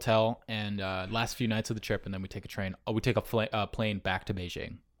in our hotel, and last few nights of the trip, and then we take a train. We take a plane back to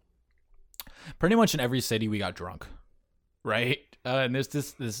Beijing. Pretty much in every city, we got drunk, right? And there's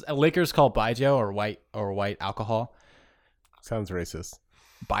this liquor's called baijiu or white alcohol. Sounds racist.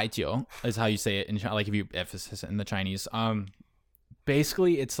 Baijiu is how you say it in like if it's in the Chinese.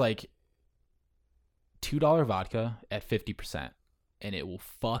 Basically, it's like $2 vodka at 50%, and it will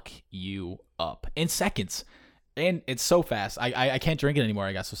fuck you up in seconds. And it's so fast. I can't drink it anymore.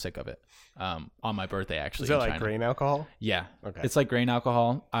 I got so sick of it. On my birthday, actually. Is that like China. grain alcohol? Yeah. Okay. It's like grain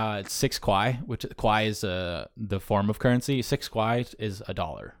alcohol. It's 6 kwai, which kwai is the form of currency. 6 kwai is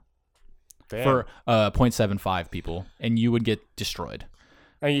 $1 for 0.75 people, and you would get destroyed.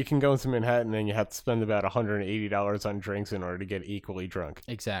 And you can go into Manhattan and you have to spend about $180 on drinks in order to get equally drunk.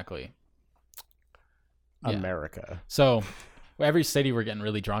 Exactly. America. So every city we're getting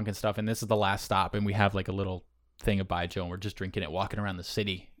really drunk and stuff, and this is the last stop, and we have like a little thing of baijiu, and we're just drinking it, walking around the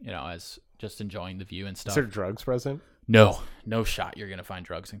city, as just enjoying the view and stuff. Is there drugs present? No shot you're gonna find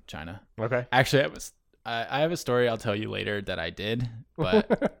drugs in China. Okay. Actually, I have a story I'll tell you later that I did,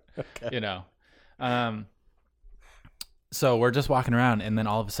 but Okay. So we're just walking around, and then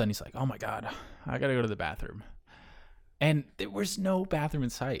all of a sudden he's like, "Oh my god, I gotta go to the bathroom," and there was no bathroom in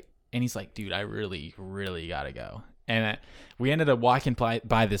sight. And he's like, "Dude, I really, really gotta go." And we ended up walking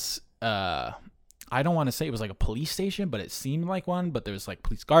by this. I don't want to say it was like a police station, but it seemed like one. But there was like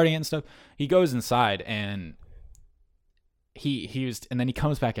police guarding and stuff. He goes inside, and and then he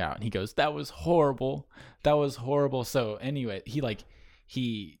comes back out, and he goes, "That was horrible. That was horrible." So anyway,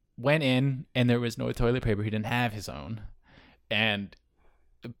 he went in, and there was no toilet paper. He didn't have his own, and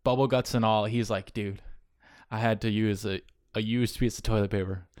bubble guts and all. He's like, "Dude, I had to use a used piece of toilet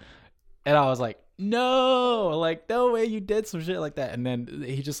paper," and I was like, no way you did some shit like that. And then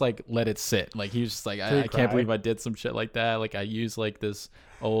he just like let it sit. Like he was just like, I can't believe I did some shit like that. Like I used like this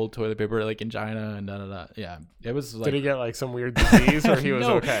old toilet paper like in China and da. Yeah, it was like. Did he get like some weird disease or he was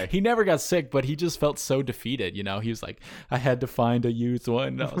no, okay? He never got sick, but he just felt so defeated. He was like, I had to find a used one.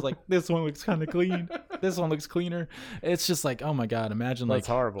 And I was like, this one looks kind of clean. This one looks cleaner. It's just like, oh my god, imagine like. That's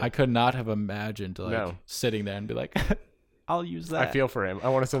horrible. I could not have imagined like sitting there and be like. I'll use that. I feel for him. I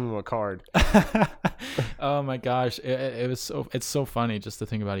want to send him a card. Oh my gosh, it's so funny just to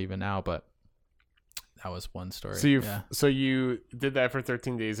think about it even now. But that was one story. So you did that for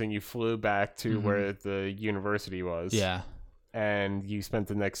 13 days, and you flew back to where the university was. Yeah, and you spent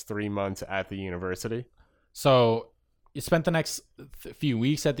the next 3 months at the university. So you spent the next few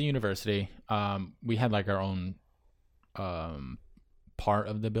weeks at the university. We had like our own part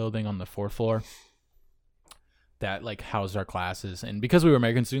of the building on the 4th floor. That like housed our classes, and because we were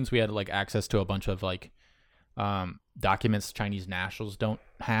American students, we had like access to a bunch of like documents Chinese nationals don't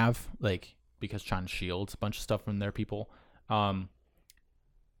have, like because China shields a bunch of stuff from their people,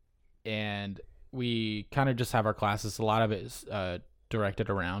 and we kind of just have our classes. A lot of it is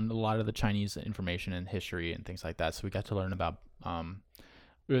directed around a lot of the Chinese information and history and things like that. So we got to learn about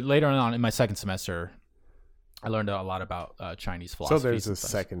later on in my second semester. I learned a lot about Chinese philosophy. So there's a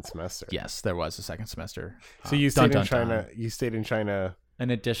second semester. Yes, there was a second semester. So you stayed in China. You stayed in China an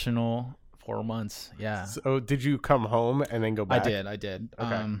additional 4 months. Yeah. So did you come home and then go back? I did.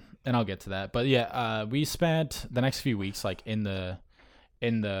 Okay. And I'll get to that. But yeah, we spent the next few weeks like in the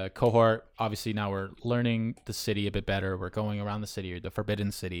cohort. Obviously now we're learning the city a bit better. We're going around the city, the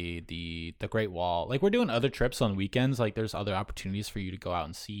Forbidden City, the Great Wall. Like we're doing other trips on weekends. Like there's other opportunities for you to go out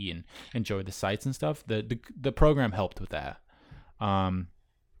and see and enjoy the sights and stuff. The program helped with that.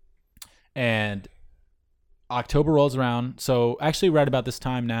 And October rolls around. So actually right about this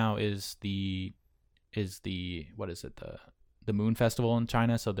time now is the what is it? The Moon Festival in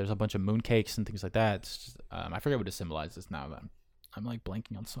China. So there's a bunch of moon cakes and things like that. It's just, I forget what it symbolizes now. I'm like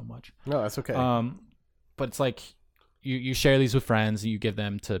blanking on so much. No, that's okay. But it's like you share these with friends and you give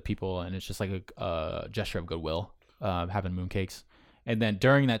them to people, and it's just like a gesture of goodwill, having mooncakes. And then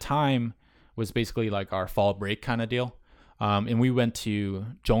during that time was basically like our fall break kind of deal. And we went to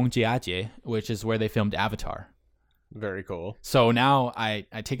Zhongjiajie, which is where they filmed Avatar. Very cool. So now I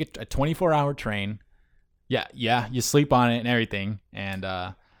take a 24-hour train. Yeah, you sleep on it and everything. And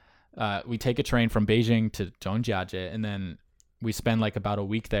we take a train from Beijing to Zhongjiajie, and then we spend like about a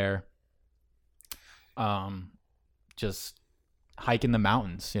week there, just hiking the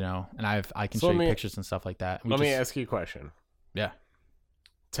mountains, and I can show you pictures and stuff like that. Let me ask you a question. Yeah.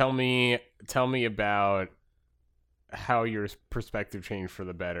 Tell me about how your perspective changed for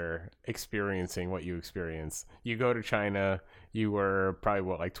the better experiencing what you experienced. You go to China, you were probably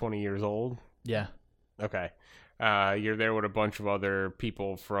what, like 20 years old? Yeah. Okay. You're there with a bunch of other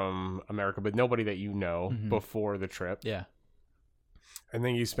people from America, but nobody that you know before the trip. Yeah. And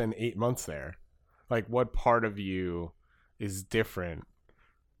then you spend 8 months there. Like, what part of you is different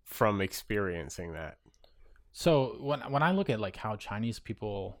from experiencing that? So when I look at like how Chinese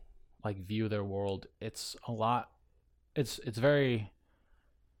people like view their world, it's a lot. It's very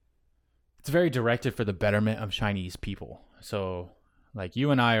directed for the betterment of Chinese people. So like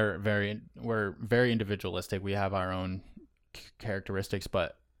you and I we're very individualistic. We have our own characteristics,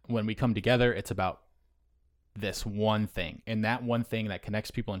 but when we come together, it's about this one thing, and that one thing that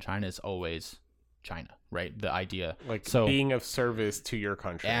connects people in China is always China, right? The idea, like, so being of service to your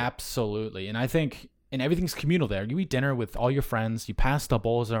country. Absolutely. And I think, and everything's communal there. You eat dinner with all your friends, you pass the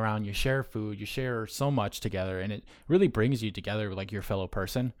bowls around, you share food, you share so much together, and it really brings you together with like your fellow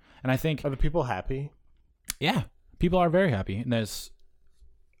person. And I think, Are the people happy? yeah, people are very happy. And there's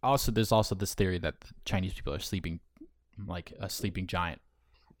also this theory that the Chinese people are sleeping, like a sleeping giant,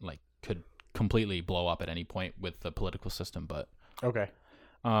 like could completely blow up at any point with the political system. But Okay.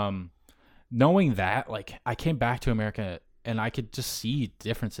 knowing that, like, I came back to America and I could just see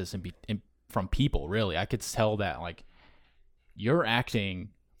differences from people. Really, I could tell that like you're acting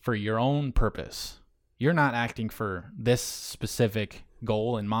for your own purpose. You're not acting for this specific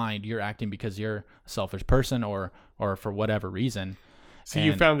goal in mind. You're acting because you're a selfish person or for whatever reason. So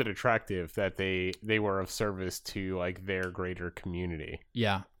you found it attractive that they were of service to like their greater community.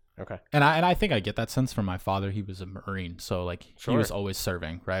 Yeah. Okay. And I think I get that sense from my father. He was a Marine, so like Sure. he was always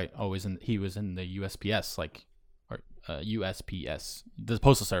serving, right? He was in the USPS, like, or USPS, the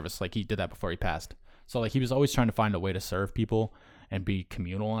postal service. Like he did that before he passed. So like he was always trying to find a way to serve people and be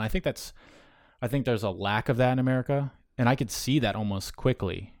communal. And I think there's a lack of that in America, and I could see that almost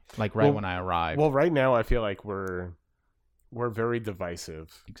quickly, like when I arrived. Well, right now I feel like we're very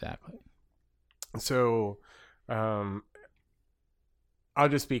divisive. Exactly. So, I'll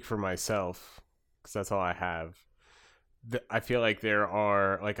just speak for myself because that's all I have. I feel like there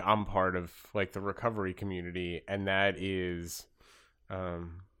are, like, I'm part of like the recovery community, and that is,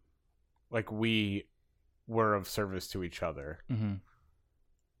 like, we were of service to each other. Mm-hmm.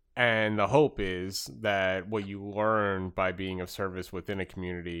 And the hope is that what you learn by being of service within a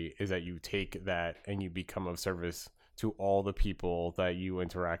community is that you take that and you become of service to all the people that you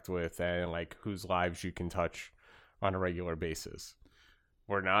interact with and like whose lives you can touch on a regular basis.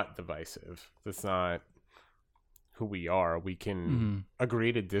 We're not divisive. That's not who we are. We can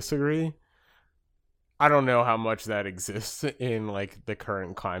agree to disagree. I don't know how much that exists in like the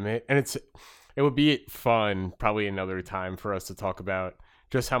current climate, and it would be fun probably another time for us to talk about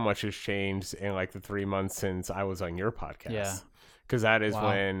just how much has changed in like the 3 months since I was on your podcast. Yeah. Because that is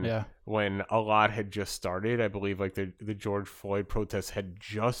Wow. when a lot had just started. I believe like the George Floyd protests had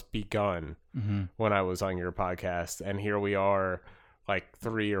just begun when I was on your podcast. And here we are like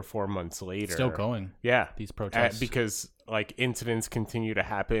 3 or 4 months later. Still going. Yeah. These protests. Because like incidents continue to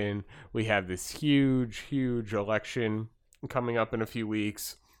happen. We have this huge election coming up in a few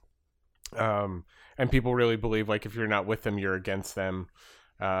weeks. And people really believe like if you're not with them, you're against them.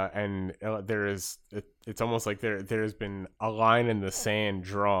 And it's almost like there has been a line in the sand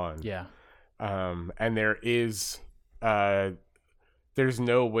drawn. Yeah. And there's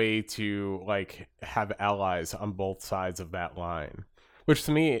no way to like have allies on both sides of that line, which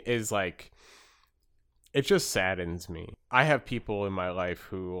to me is like, it just saddens me. I have people in my life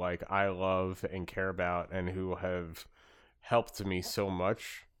who like I love and care about and who have helped me so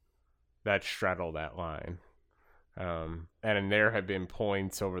much that straddle that line. And there have been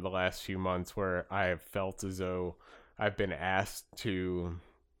points over the last few months where I have felt as though I've been asked to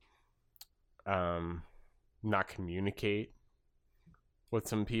not communicate with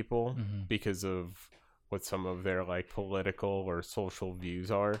some people because of what some of their like political or social views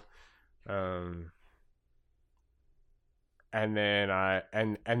are. And then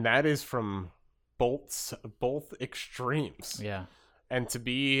and that is from both extremes. Yeah. And to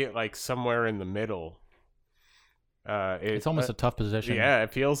be like somewhere in the middle, it's almost a tough position. Yeah,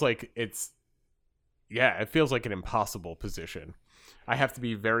 it feels like it feels like an impossible position. I have to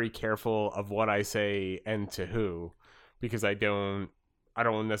be very careful of what I say and to who, because I don't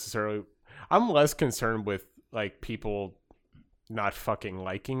necessarily. I'm less concerned with like people not fucking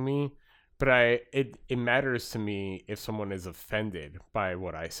liking me, but it matters to me if someone is offended by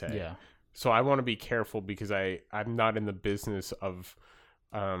what I say. Yeah. So I want to be careful because I'm not in the business of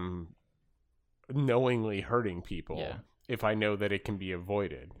knowingly hurting people. Yeah. if I know that it can be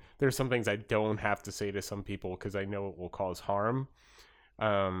avoided. There's some things I don't have to say to some people because I know it will cause harm.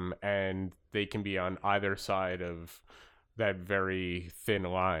 And they can be on either side of that very thin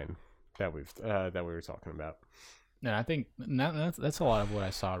line that we were talking about. And I think that's a lot of what I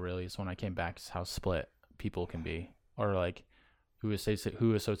saw really is when I came back is how split people can be, or like who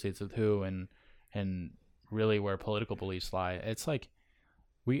associates with who, and really where political beliefs lie. It's like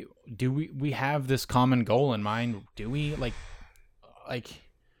we have this common goal in mind? Do we like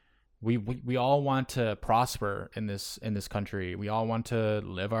we all want to prosper in this country. We all want to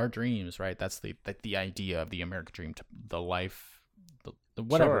live our dreams, right? That's the idea of the American dream, the life, the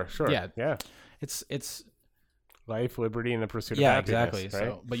whatever. Sure. Yeah. It's life, liberty, and the pursuit of happiness. Yeah, exactly.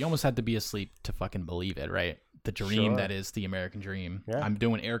 Right? So, but you almost had to be asleep to fucking believe it, right? The dream that is the American dream. Yeah. I'm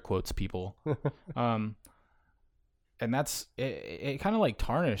doing air quotes, people. And that's it kind of like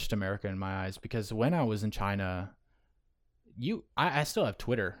tarnished America in my eyes, because when I was in China, I still have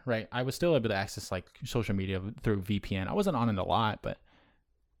Twitter, right? I was still able to access like social media through VPN. I wasn't on it a lot, but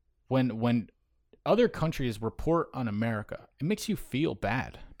when other countries report on America, it makes you feel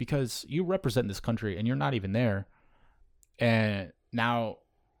bad because you represent this country and you're not even there. And now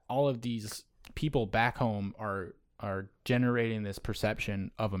all of these people back home are generating this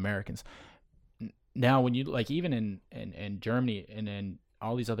perception of Americans. Now, when you like, even in Germany and in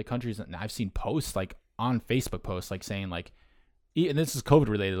all these other countries, and I've seen posts like on Facebook posts, like saying like, and this is COVID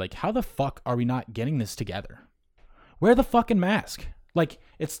related, like, how the fuck are we not getting this together? Wear the fucking mask. Like,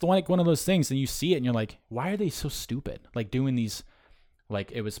 it's like one of those things, and you see it and you're like, why are they so stupid? Like doing these,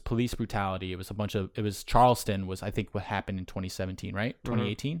 like, it was police brutality. It was Charleston was, I think, what happened in 2017, right?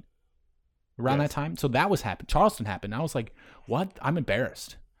 2018? Around that time. So that was happened. Charleston happened. I was like, what? I'm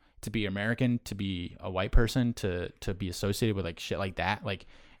embarrassed to be American, to be a white person, to be associated with like shit like that. Like,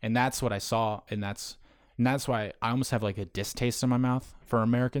 and that's what I saw. And that's why I almost have like a distaste in my mouth for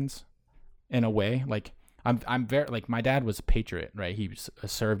Americans in a way. Like, I'm very, like, my dad was a patriot, right? He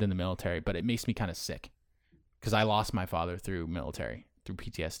served in the military, but it makes me kind of sick because I lost my father through military, through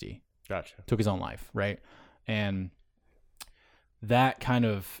PTSD. Gotcha. Took his own life, right? And that kind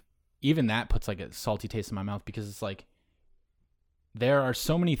of, even that puts like a salty taste in my mouth, because it's like, there are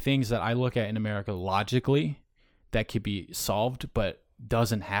so many things that I look at in America logically that could be solved, but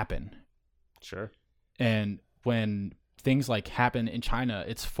doesn't happen. Sure. And when things like happen in China,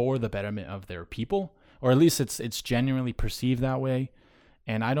 it's for the betterment of their people, or at least it's genuinely perceived that way.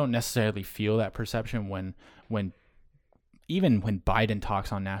 And I don't necessarily feel that perception when even when Biden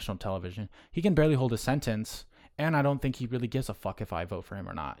talks on national television, he can barely hold a sentence, and I don't think he really gives a fuck if I vote for him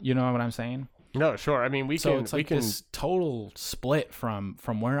or not. You know what I'm saying? No, sure. I mean, it's like this total split from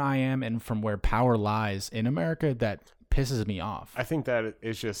where I am and from where power lies in America that pisses me off. I think that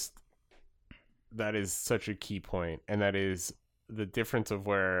is such a key point, and that is the difference of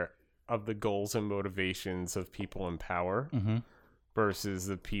the goals and motivations of people in power versus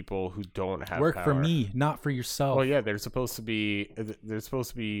the people who don't have work power. For me, not for yourself. Well, yeah, they're supposed to be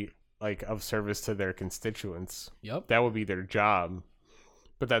like of service to their constituents. Yep. That would be their job,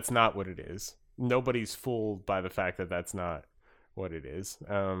 but that's not what it is. Nobody's fooled by the fact that that's not what it is.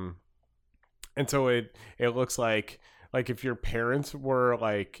 And so it looks like if your parents were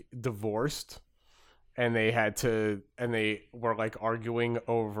like divorced and they were like arguing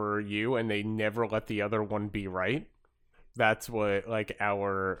over you and they never let the other one be right, that's what like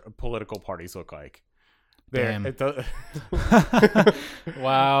our political parties look like. Damn.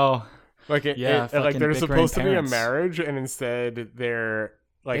 Wow. Like like there's supposed to be a marriage, and instead they're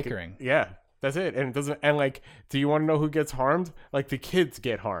like bickering. Yeah, that's it. And it doesn't. And like, do you want to know who gets harmed? Like, the kids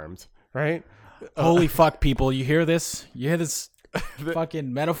get harmed, right? Holy fuck, people! You hear this? You hear this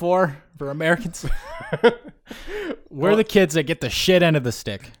fucking metaphor for Americans? We're the kids that get the shit end of the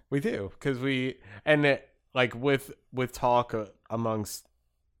stick. We do, because like with talk amongst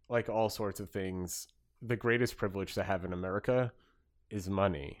like all sorts of things, the greatest privilege to have in America is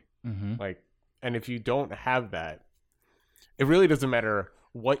money. Like, and if you don't have that, it really doesn't matter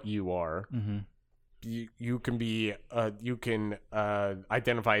what you are. You can be you can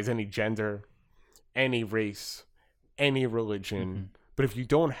identify as any gender, any race, any religion. But if you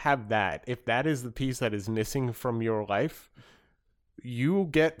don't have that, if that is the piece that is missing from your life, you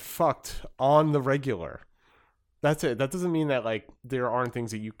get fucked on the regular. That's it. That doesn't mean that like there aren't things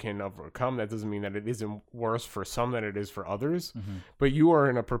that you can overcome. That doesn't mean that it isn't worse for some than it is for others. But you are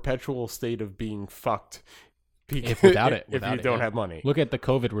in a perpetual state of being fucked if you don't have money. Look at the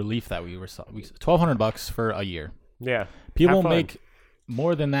COVID relief that we were $1,200 for a year. Yeah, people make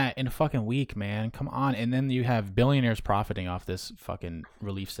more than that in a fucking week, man. Come on. And then you have billionaires profiting off this fucking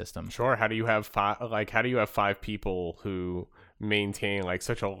relief system. Sure. How do you have five people who maintain like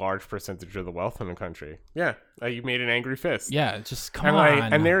such a large percentage of the wealth in the country? Yeah, you made an angry fist. Yeah, just come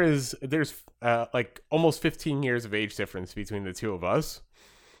on. And there's like almost 15 years of age difference between the two of us,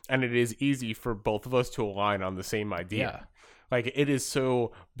 and it is easy for both of us to align on the same idea. Yeah. Like, it is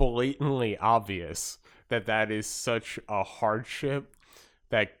so blatantly obvious that is such a hardship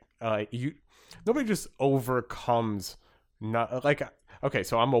that nobody just overcomes. Not like, okay,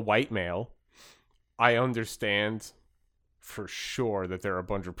 so I'm a white male. I understand for sure that there are a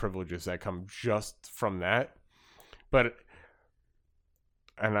bunch of privileges that come just from that, but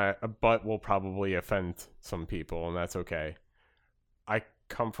will probably offend some people, and that's okay. I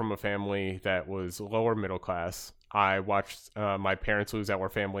come from a family that was lower middle class. I watched my parents lose our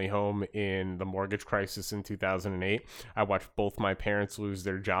family home in the mortgage crisis in 2008. I watched both my parents lose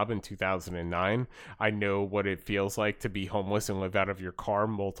their job in 2009. I know what it feels like to be homeless and live out of your car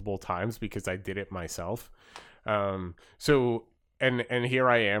multiple times because I did it myself. So here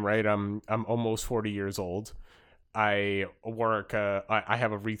I am, right? I'm almost 40 years old. I work, I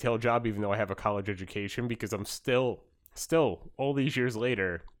have a retail job, even though I have a college education, because I'm still all these years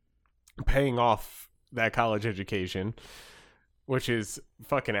later paying off that college education, which is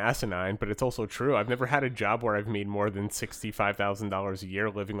fucking asinine, but it's also true. I've never had a job where I've made more than $65,000 a year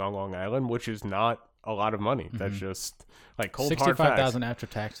living on Long Island, which is not a lot of money. Mm-hmm. That's just like cold hard facts. $65,000 after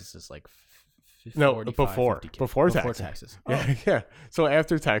taxes is like before taxes. Taxes. Yeah. So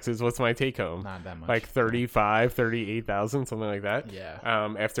after taxes, what's my take home? Not that much. Like 38,000, something like that. Yeah.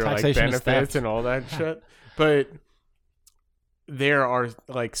 After Taxation like benefits and all that shit. But there are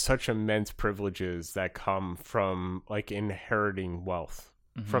like such immense privileges that come from like inheriting wealth,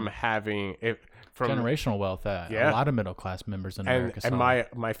 mm-hmm. from having it, from generational wealth. A lot of middle class members in America. And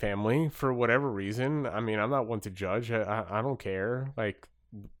my family, for whatever reason, I mean, I'm not one to judge. I don't care. Like,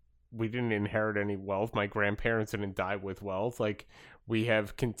 we didn't inherit any wealth. My grandparents didn't die with wealth. Like, we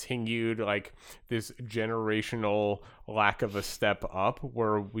have continued like this generational lack of a step up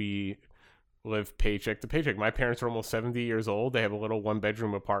where we live paycheck to paycheck. My parents are almost 70 years old. They have a little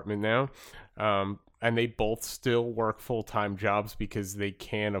 1-bedroom apartment now. And they both still work full-time jobs because they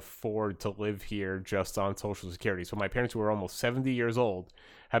can't afford to live here just on Social Security. So my parents, who are almost 70 years old,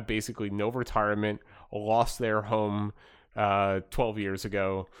 have basically no retirement, lost their home 12 years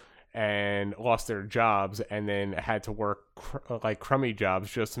ago, and lost their jobs, and then had to work like crummy jobs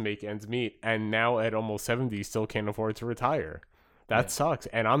just to make ends meet. And now at almost 70, still can't afford to retire. That sucks.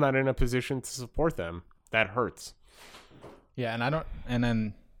 And I'm not in a position to support them. That hurts. Yeah. And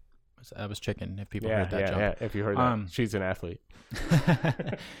then I was checking if people heard that joke. Yeah. If you heard that, she's an athlete.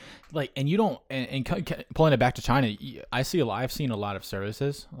 Like, and you don't, and pulling it back to China, I've seen a lot of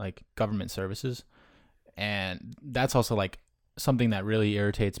services, like government services. And that's also like something that really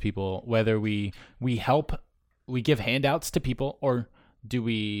irritates people, whether we give handouts to people, or do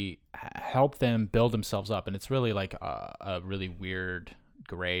we help them build themselves up? And it's really like a really weird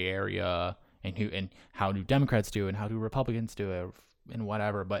gray area, and how do Democrats do it, and how do Republicans do it, and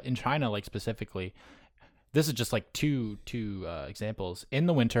whatever. But in China, like specifically, this is just like two examples. In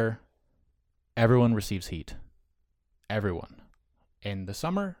the winter, everyone receives heat. Everyone. In the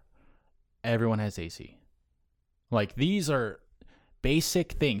summer, everyone has AC. Like, these are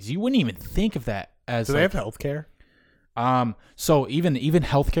basic things. You wouldn't even think of that as. Do they have healthcare? So even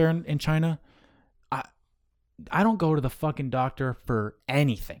healthcare in China, I don't go to the fucking doctor for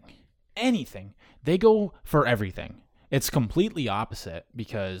anything. They go for everything. It's completely opposite,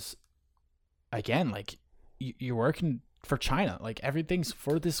 because again, like, you're working for China. Like, everything's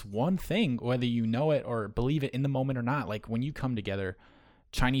for this one thing, whether you know it or believe it in the moment or not. Like, when you come together,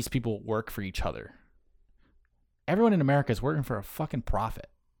 Chinese people work for each other. Everyone in America is working for a fucking profit.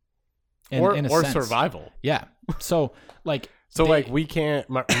 Or survival. Yeah. So, like... we can't...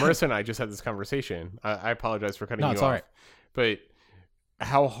 Marissa and I just had this conversation. I apologize for cutting you off. No, it's all right. But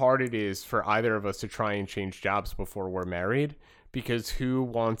how hard it is for either of us to try and change jobs before we're married, because who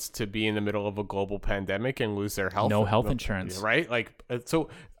wants to be in the middle of a global pandemic and lose their health? No health insurance. Right? Like, so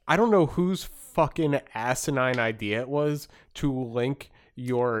I don't know whose fucking asinine idea it was to link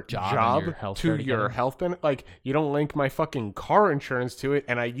your job to your health benefit. Like, you don't link my fucking car insurance to it,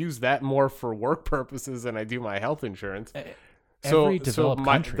 and I use that more for work purposes than I do my health insurance.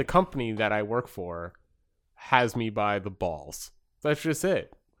 The company that I work for has me by the balls. That's just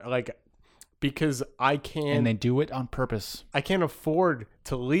it. Like, because I can't... And they do it on purpose. I can't afford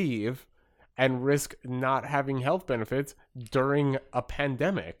to leave and risk not having health benefits during a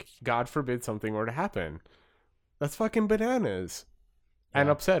pandemic. God forbid something were to happen. That's fucking bananas. and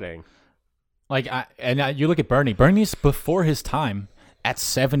upsetting. Like, you look at Bernie. Bernie's before his time at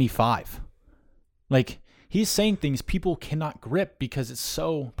 75. Like, he's saying things people cannot grip because it's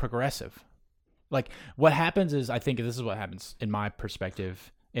so progressive. Like, what happens is, I think this is what happens in my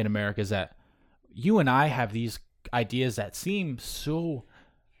perspective in America, is that you and I have these ideas that seem so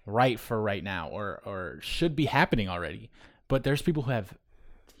right for right now, or should be happening already. But there's people who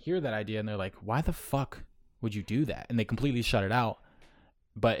hear that idea and they're like, why the fuck would you do that? And they completely shut it out.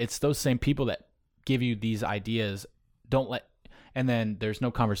 But it's those same people that give you these ideas, and then there's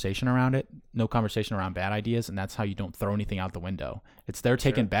no conversation around it, no conversation around bad ideas, and that's how you don't throw anything out the window. It's they're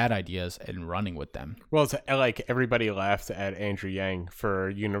taking bad ideas and running with them. Well, it's like everybody laughed at Andrew Yang for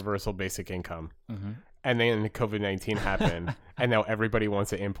universal basic income. Mm-hmm. And then COVID-19 happened, and now everybody wants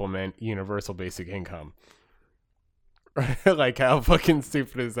to implement universal basic income. Like, how fucking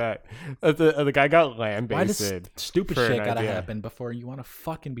stupid is that? The guy got lambasted. Why does stupid shit gotta happen before you want to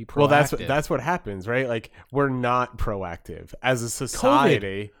fucking be proactive? Well, that's what happens, right? Like, we're not proactive as a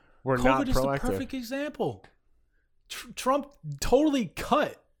society. We're not proactive. COVID is the perfect example. Trump totally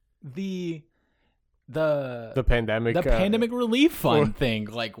cut the pandemic relief fund thing.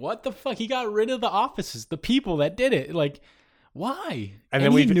 Like, what the fuck? He got rid of the offices, the people that did it. Like, why? And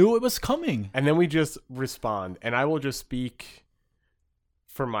then we knew it was coming. And then we just respond. And I will just speak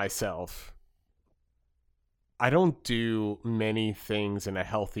for myself. I don't do many things in a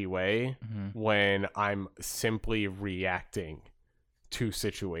healthy way when I'm simply reacting to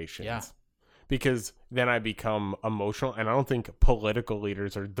situations. Yeah. Because then I become emotional, and I don't think political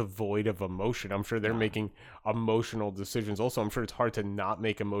leaders are devoid of emotion. I'm sure they're making emotional decisions. Also, I'm sure it's hard to not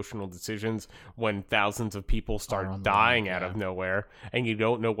make emotional decisions when thousands of people start dying out of nowhere, and you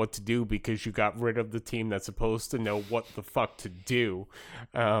don't know what to do because you got rid of the team that's supposed to know what the fuck to do.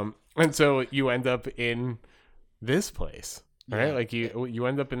 And so you end up in this place, right? Yeah. Like you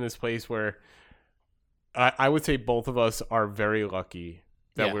end up in this place where I would say both of us are very lucky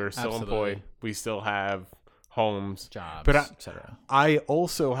that we're still employed. We still have homes, jobs, but etc. I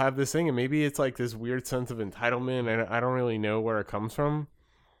also have this thing, and maybe it's like this weird sense of entitlement, and I don't really know where it comes from.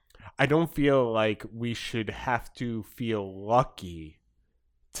 I don't feel like we should have to feel lucky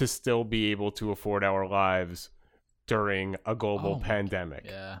to still be able to afford our lives during a global pandemic.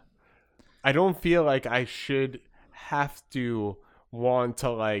 Yeah. I don't feel like I should have to want to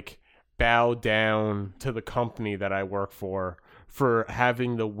like bow down to the company that I work for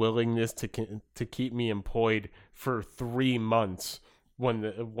having the willingness to keep me employed for 3 months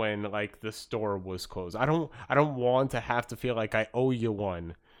when like the store was closed. I don't want to have to feel like I owe you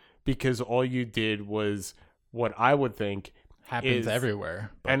one because all you did was what I would think happens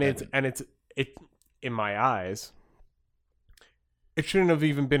everywhere. And it's in my eyes, it shouldn't have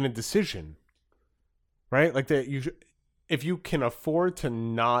even been a decision. Right? Like that if you can afford to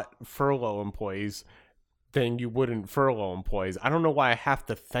not furlough employees, then you wouldn't furlough employees. I don't know why I have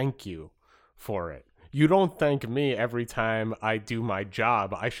to thank you for it. You don't thank me every time I do my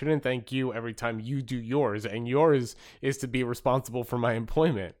job. I shouldn't thank you every time you do yours, and yours is to be responsible for my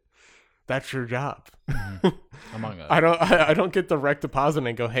employment. That's your job. Among us. I don't get direct deposit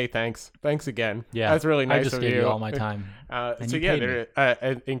and go, hey, thanks again. Yeah, that's really nice of you. I just gave you all my time. So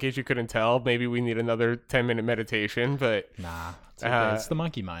yeah, in case you couldn't tell, maybe we need another 10-minute meditation, but nah, it's okay. It's the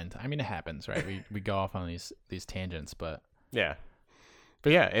monkey mind. I mean, it happens, right? We go off on these tangents, but yeah,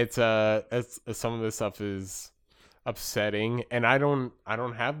 it's some of this stuff is upsetting, and I don't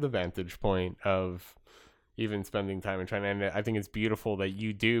have the vantage point of even spending time in China, and I think it's beautiful that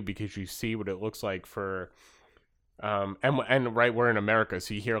you do because you see what it looks like for and right, we're in America,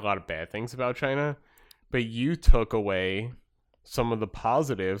 so you hear a lot of bad things about China, but you took away some of the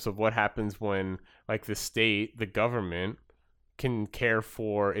positives of what happens when like the government can care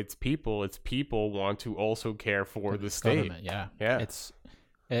for its people want to also care for the state. Yeah It's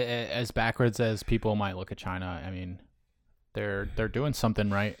as backwards as people might look at China. I mean, they're doing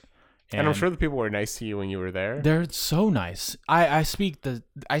something right. And I'm sure the people were nice to you when you were there. They're so nice. I speak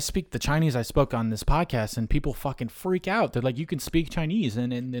the Chinese I spoke on this podcast, and people fucking freak out. They're like, you can speak Chinese,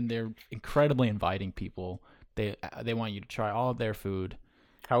 and they're incredibly inviting people. They want you to try all of their food.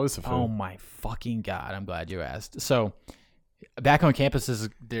 How is the food? Oh my fucking God. I'm glad you asked. So back on campus,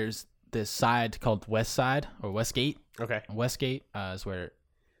 there's this side called West Side or Westgate. Okay. Westgate is where,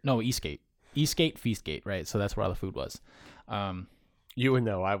 no, Eastgate, Feastgate, right? So that's where all the food was. You would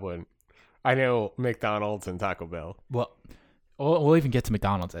know, I wouldn't. I know McDonald's and Taco Bell. Well, we'll even get to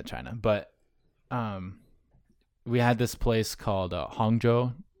McDonald's at China, but we had this place called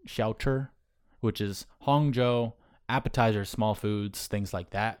Hangzhou Xiaochi, which is Hangzhou appetizers, small foods, things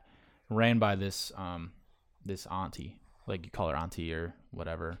like that, ran by this auntie, like you call her auntie or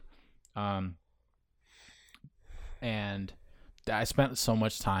whatever. And I spent so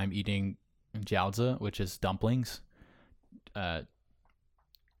much time eating jiaozi, which is dumplings,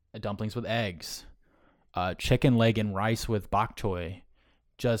 dumplings with eggs, chicken leg and rice with bok choy,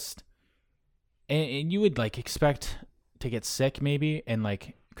 and you would like expect to get sick maybe, and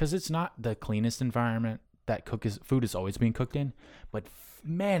like because it's not the cleanest environment that food is always being cooked in, but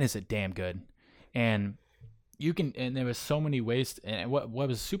man, is it damn good. And there was so many ways. And what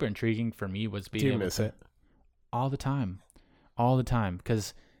was super intriguing for me was being Do you miss it? all the time,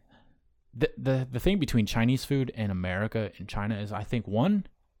 because the thing between Chinese food and America and China is, I think, one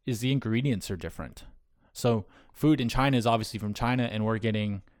is the ingredients are different. So food in China is obviously from China, and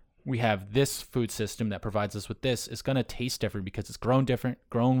we have this food system that provides us with this. It's going to taste different because it's grown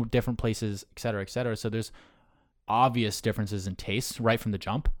different places, et cetera, et cetera. So there's obvious differences in taste right from the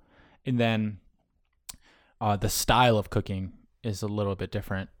jump. And then the style of cooking is a little bit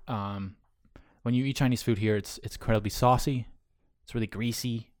different. When you eat Chinese food here, it's incredibly saucy. It's really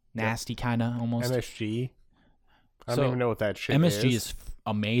greasy, nasty kind of almost. MSG? I don't even know what that shit is. MSG is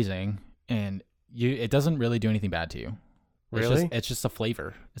amazing, and it doesn't really do anything bad to you. Really? It's just a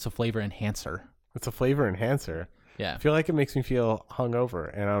flavor. It's a flavor enhancer. It's a flavor enhancer. Yeah. I feel like it makes me feel hungover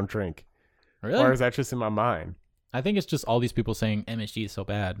and I don't drink. Really? Or is that just in my mind? I think it's just all these people saying MSG is so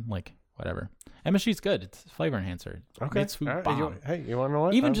bad. Like, whatever. MSG is good. It's a flavor enhancer. Okay. It's food All right. bomb. You want to know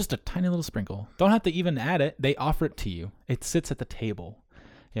what? Even just a tiny little sprinkle. Don't have to even add it. They offer it to you. It sits at the table.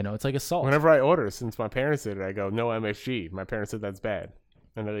 It's like a salt. Whenever I order, since my parents did it, I go, no MSG. My parents said that's bad.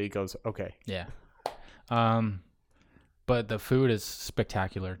 And then he goes, okay. Yeah. But the food is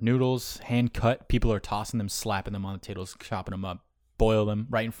spectacular. Noodles, hand cut. People are tossing them, slapping them on the tables, chopping them up, boil them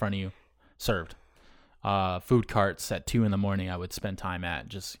right in front of you, served. Food carts at 2 a.m. I would spend time at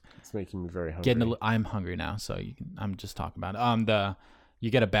just. It's making me very hungry. I'm hungry now, so I'm just talking about it. You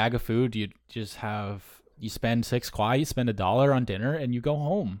get a bag of food. You spend 6 kwai, you spend $1 on dinner, and you go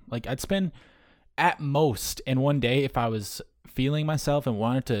home. Like I'd spend at most in one day if I was feeling myself and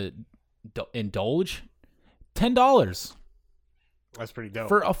wanted to indulge, $10. That's pretty dope.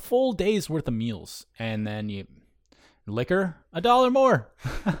 For a full day's worth of meals. And then liquor, $1 more.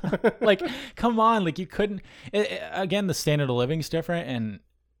 Like, come on. Like, you couldn't. Again, the standard of living is different.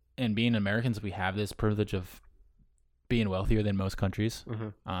 And being Americans, we have this privilege of being wealthier than most countries.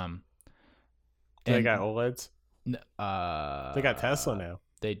 Mm-hmm. They got OLEDs? They got Tesla now.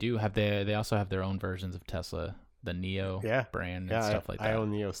 They do have. They also have their own versions of Tesla, the Neo brand and stuff like that. I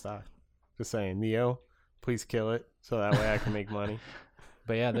own Neo stock. Just saying, Neo, please kill it so that way I can make money.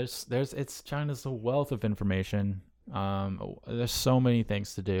 But yeah, China's a wealth of information. There's so many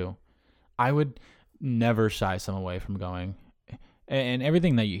things to do. I would never shy someone away from going, and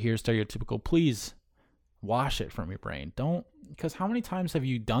everything that you hear stereotypical, please wash it from your brain. Don't, because how many times have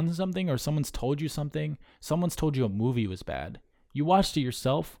you done something or someone's told you something? Someone's told you a movie was bad. You watched it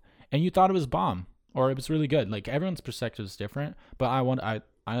yourself and you thought it was bomb or it was really good. Like everyone's perspective is different, but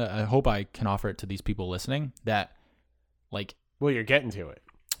I hope I can offer it to these people listening that like, well, you're getting to it.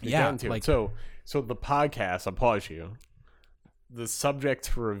 So the podcast, I'll pause you. The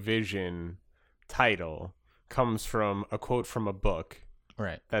subject revision title comes from a quote from a book.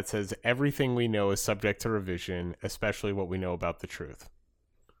 Right. That says, everything we know is subject to revision, especially what we know about the truth.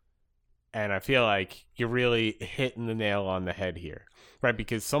 And I feel like you're really hitting the nail on the head here, right?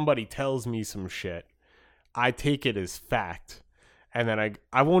 Because somebody tells me some shit, I take it as fact, and then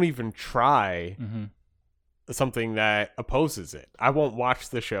I won't even try something that opposes it. I won't watch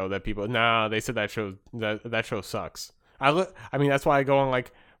the show that people, they said that show sucks. I mean, that's why I go on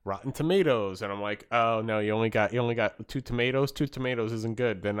like Rotten Tomatoes, and I'm like, oh no, you only got 2 tomatoes. 2 tomatoes isn't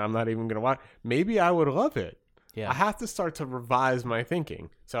good. Then I'm not even gonna watch. Maybe I would love it. Yeah, I have to start to revise my thinking.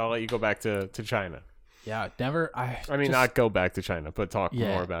 So I'll let you go back to China. Yeah, never. Not go back to China, but talk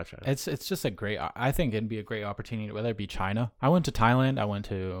more about China. It's just a great. I think it'd be a great opportunity, whether it be China. I went to Thailand.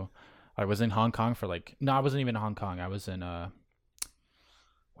 I was in Hong Kong for I wasn't even in Hong Kong. I was in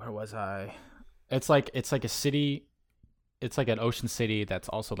where was I? It's like a city. It's like an ocean city that's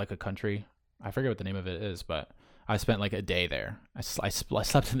also like a country. I forget what the name of it is, but I spent like a day there. I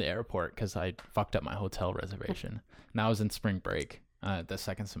slept in the airport because I fucked up my hotel reservation. And I was in spring break, the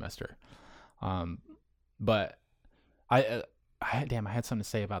second semester. But I had something to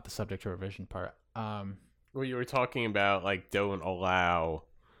say about the subject of revision part. Well, you were talking about like don't allow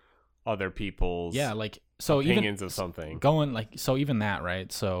other people's opinions of something. Even that,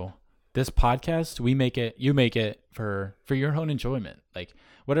 right? So this podcast, you make it for your own enjoyment. Like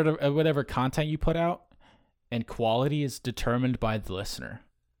whatever content you put out, and quality is determined by the listener.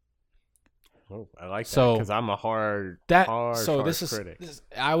 Oh, I like that So because I'm a hard critic.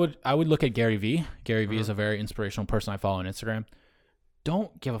 I would look at Gary Vee. Gary Vee is a very inspirational person I follow on Instagram.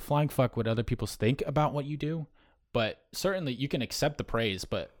 Don't give a flying fuck what other people think about what you do, but certainly you can accept the praise,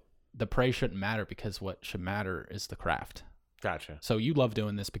 but the praise shouldn't matter because what should matter is the craft. Gotcha. So you love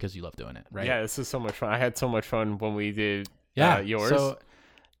doing this because you love doing it, right? Yeah, this is so much fun. I had so much fun when we did yours. So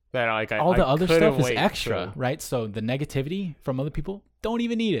that all the other stuff is extra, so. right? So the negativity from other people, don't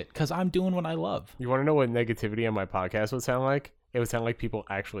even need it because I'm doing what I love. You want to know what negativity on my podcast would sound like? It would sound like people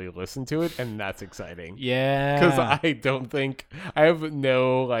actually listen to it, and that's exciting. Yeah. Because I have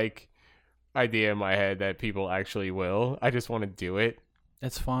no like idea in my head that people actually will. I just want to do it.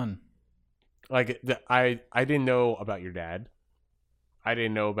 It's fun. Like I didn't know about your dad. I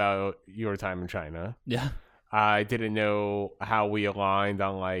didn't know about your time in China. Yeah. I didn't know how we aligned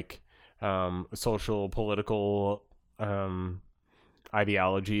on like social, political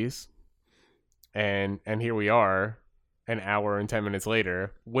ideologies. And here we are an hour and 10 minutes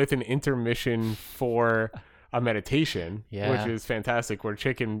later with an intermission for a meditation, which is fantastic, where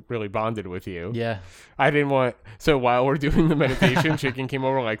Chicken really bonded with you. Yeah. So while we're doing the meditation, Chicken came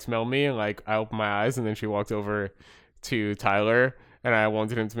over and like smelled me, and like I opened my eyes, and then she walked over to Tyler, and I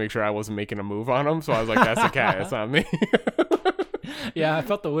wanted him to make sure I wasn't making a move on him. So I was like, that's the cat, it's not me. Yeah, I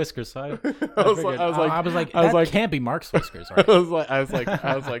felt the whiskers, so I was like, that can't be Mark's whiskers, right? I was like,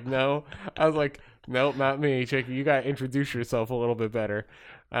 no. I was like, nope, not me, Chicken. You gotta introduce yourself a little bit better.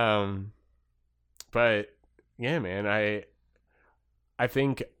 But yeah, man, I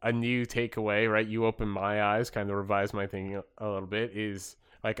think a new takeaway, right? You opened my eyes, kind of revised my thinking a little bit, is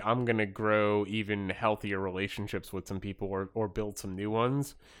like I'm gonna grow even healthier relationships with some people or build some new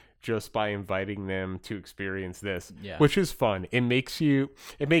ones just by inviting them to experience this, which is fun. It breaks you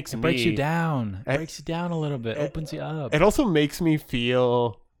down. It breaks you down a little bit, opens you up. It also makes me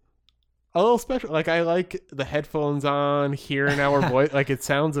feel a little special. Like I like the headphones on, hearing our voice. Like it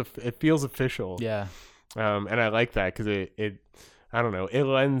feels official. Yeah. And I like that because it I don't know, it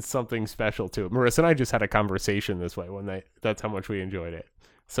lends something special to it. Marissa and I just had a conversation this way one night. That's how much we enjoyed it.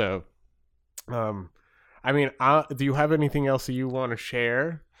 So, I mean, do you have anything else that you want to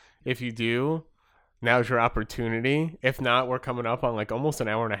share? If you do, now's your opportunity. If not, we're coming up on like almost an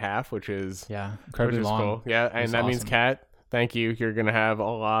hour and a half, which is incredibly long. Cool. Yeah, and that means Kat, thank you. You're gonna have a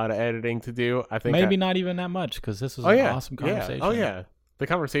lot of editing to do. I think maybe not even that much because this was an awesome conversation. Yeah. Oh yeah, the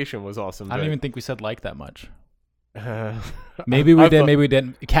conversation was awesome. I don't even think we said like that much. Maybe we did, maybe we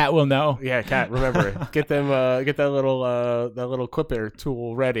didn't. Kat will know. Yeah, Kat, remember, get that little clipper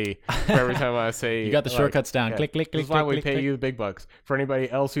tool ready for every time I say. You got the shortcuts down. Click, click, click. That's why we click, pay click. you the big bucks. For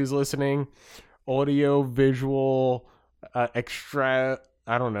anybody else who's listening, audio, visual, extra.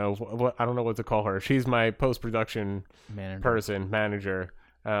 I don't know what to call her. She's my post-production manager,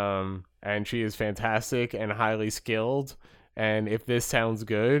 and she is fantastic and highly skilled. And if this sounds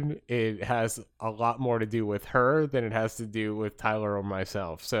good, it has a lot more to do with her than it has to do with Tyler or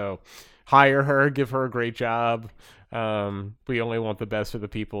myself. So hire her, give her a great job. We only want the best for the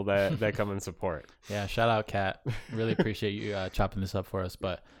people that come and support. Yeah, shout out, Kat. Really appreciate you chopping this up for us.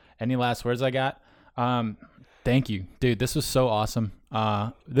 But any last words I got? Thank you, dude. This was so awesome.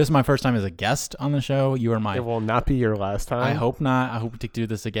 This is my first time as a guest on the show. You are my. It will not be your last time. I hope not. I hope to do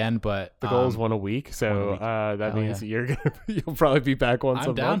this again. But the goal is one a week, so that means you'll probably be back once a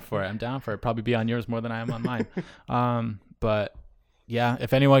month. I'm down for it. Probably be on yours more than I am on mine. But yeah,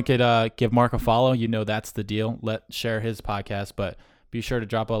 if anyone could give Mark a follow, that's the deal. Share his podcast, but be sure to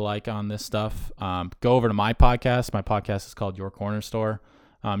drop a like on this stuff. Go over to my podcast. My podcast is called Your Corner Store.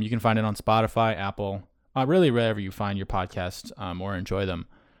 You can find it on Spotify, Apple. Really, wherever you find your podcast or enjoy them.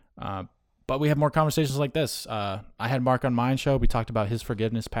 But we have more conversations like this. I had Mark on mine show. We talked about his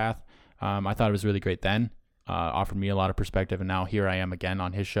forgiveness path. I thought it was really great then. Offered me a lot of perspective. And now here I am again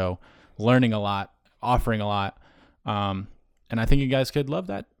on his show, learning a lot, offering a lot. And I think you guys could love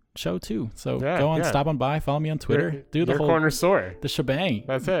that show too. So go on, stop on by, follow me on Twitter. Do the whole corner store. The shebang.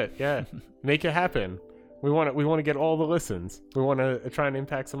 That's it. Yeah. Make it happen. We want to get all the listens. We want to try and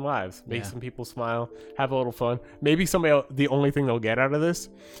impact some lives, make some people smile, have a little fun. Maybe somebody else, the only thing they'll get out of this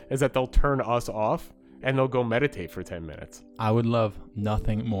is that they'll turn us off and they'll go meditate for 10 minutes. I would love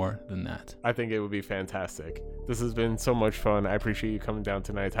nothing more than that. I think it would be fantastic. This has been so much fun. I appreciate you coming down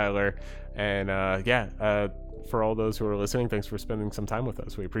tonight, Tyler. And for all those who are listening, thanks for spending some time with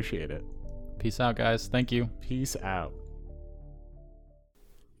us. We appreciate it. Peace out, guys. Thank you. Peace out.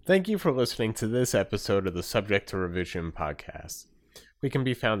 Thank you for listening to this episode of the Subject to Revision podcast. We can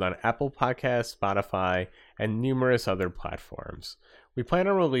be found on Apple Podcasts, Spotify, and numerous other platforms. We plan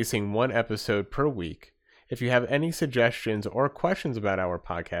on releasing one episode per week. If you have any suggestions or questions about our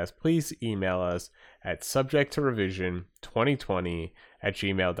podcast, please email us at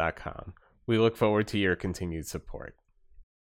subjecttorevision2020@gmail.com. We look forward to your continued support.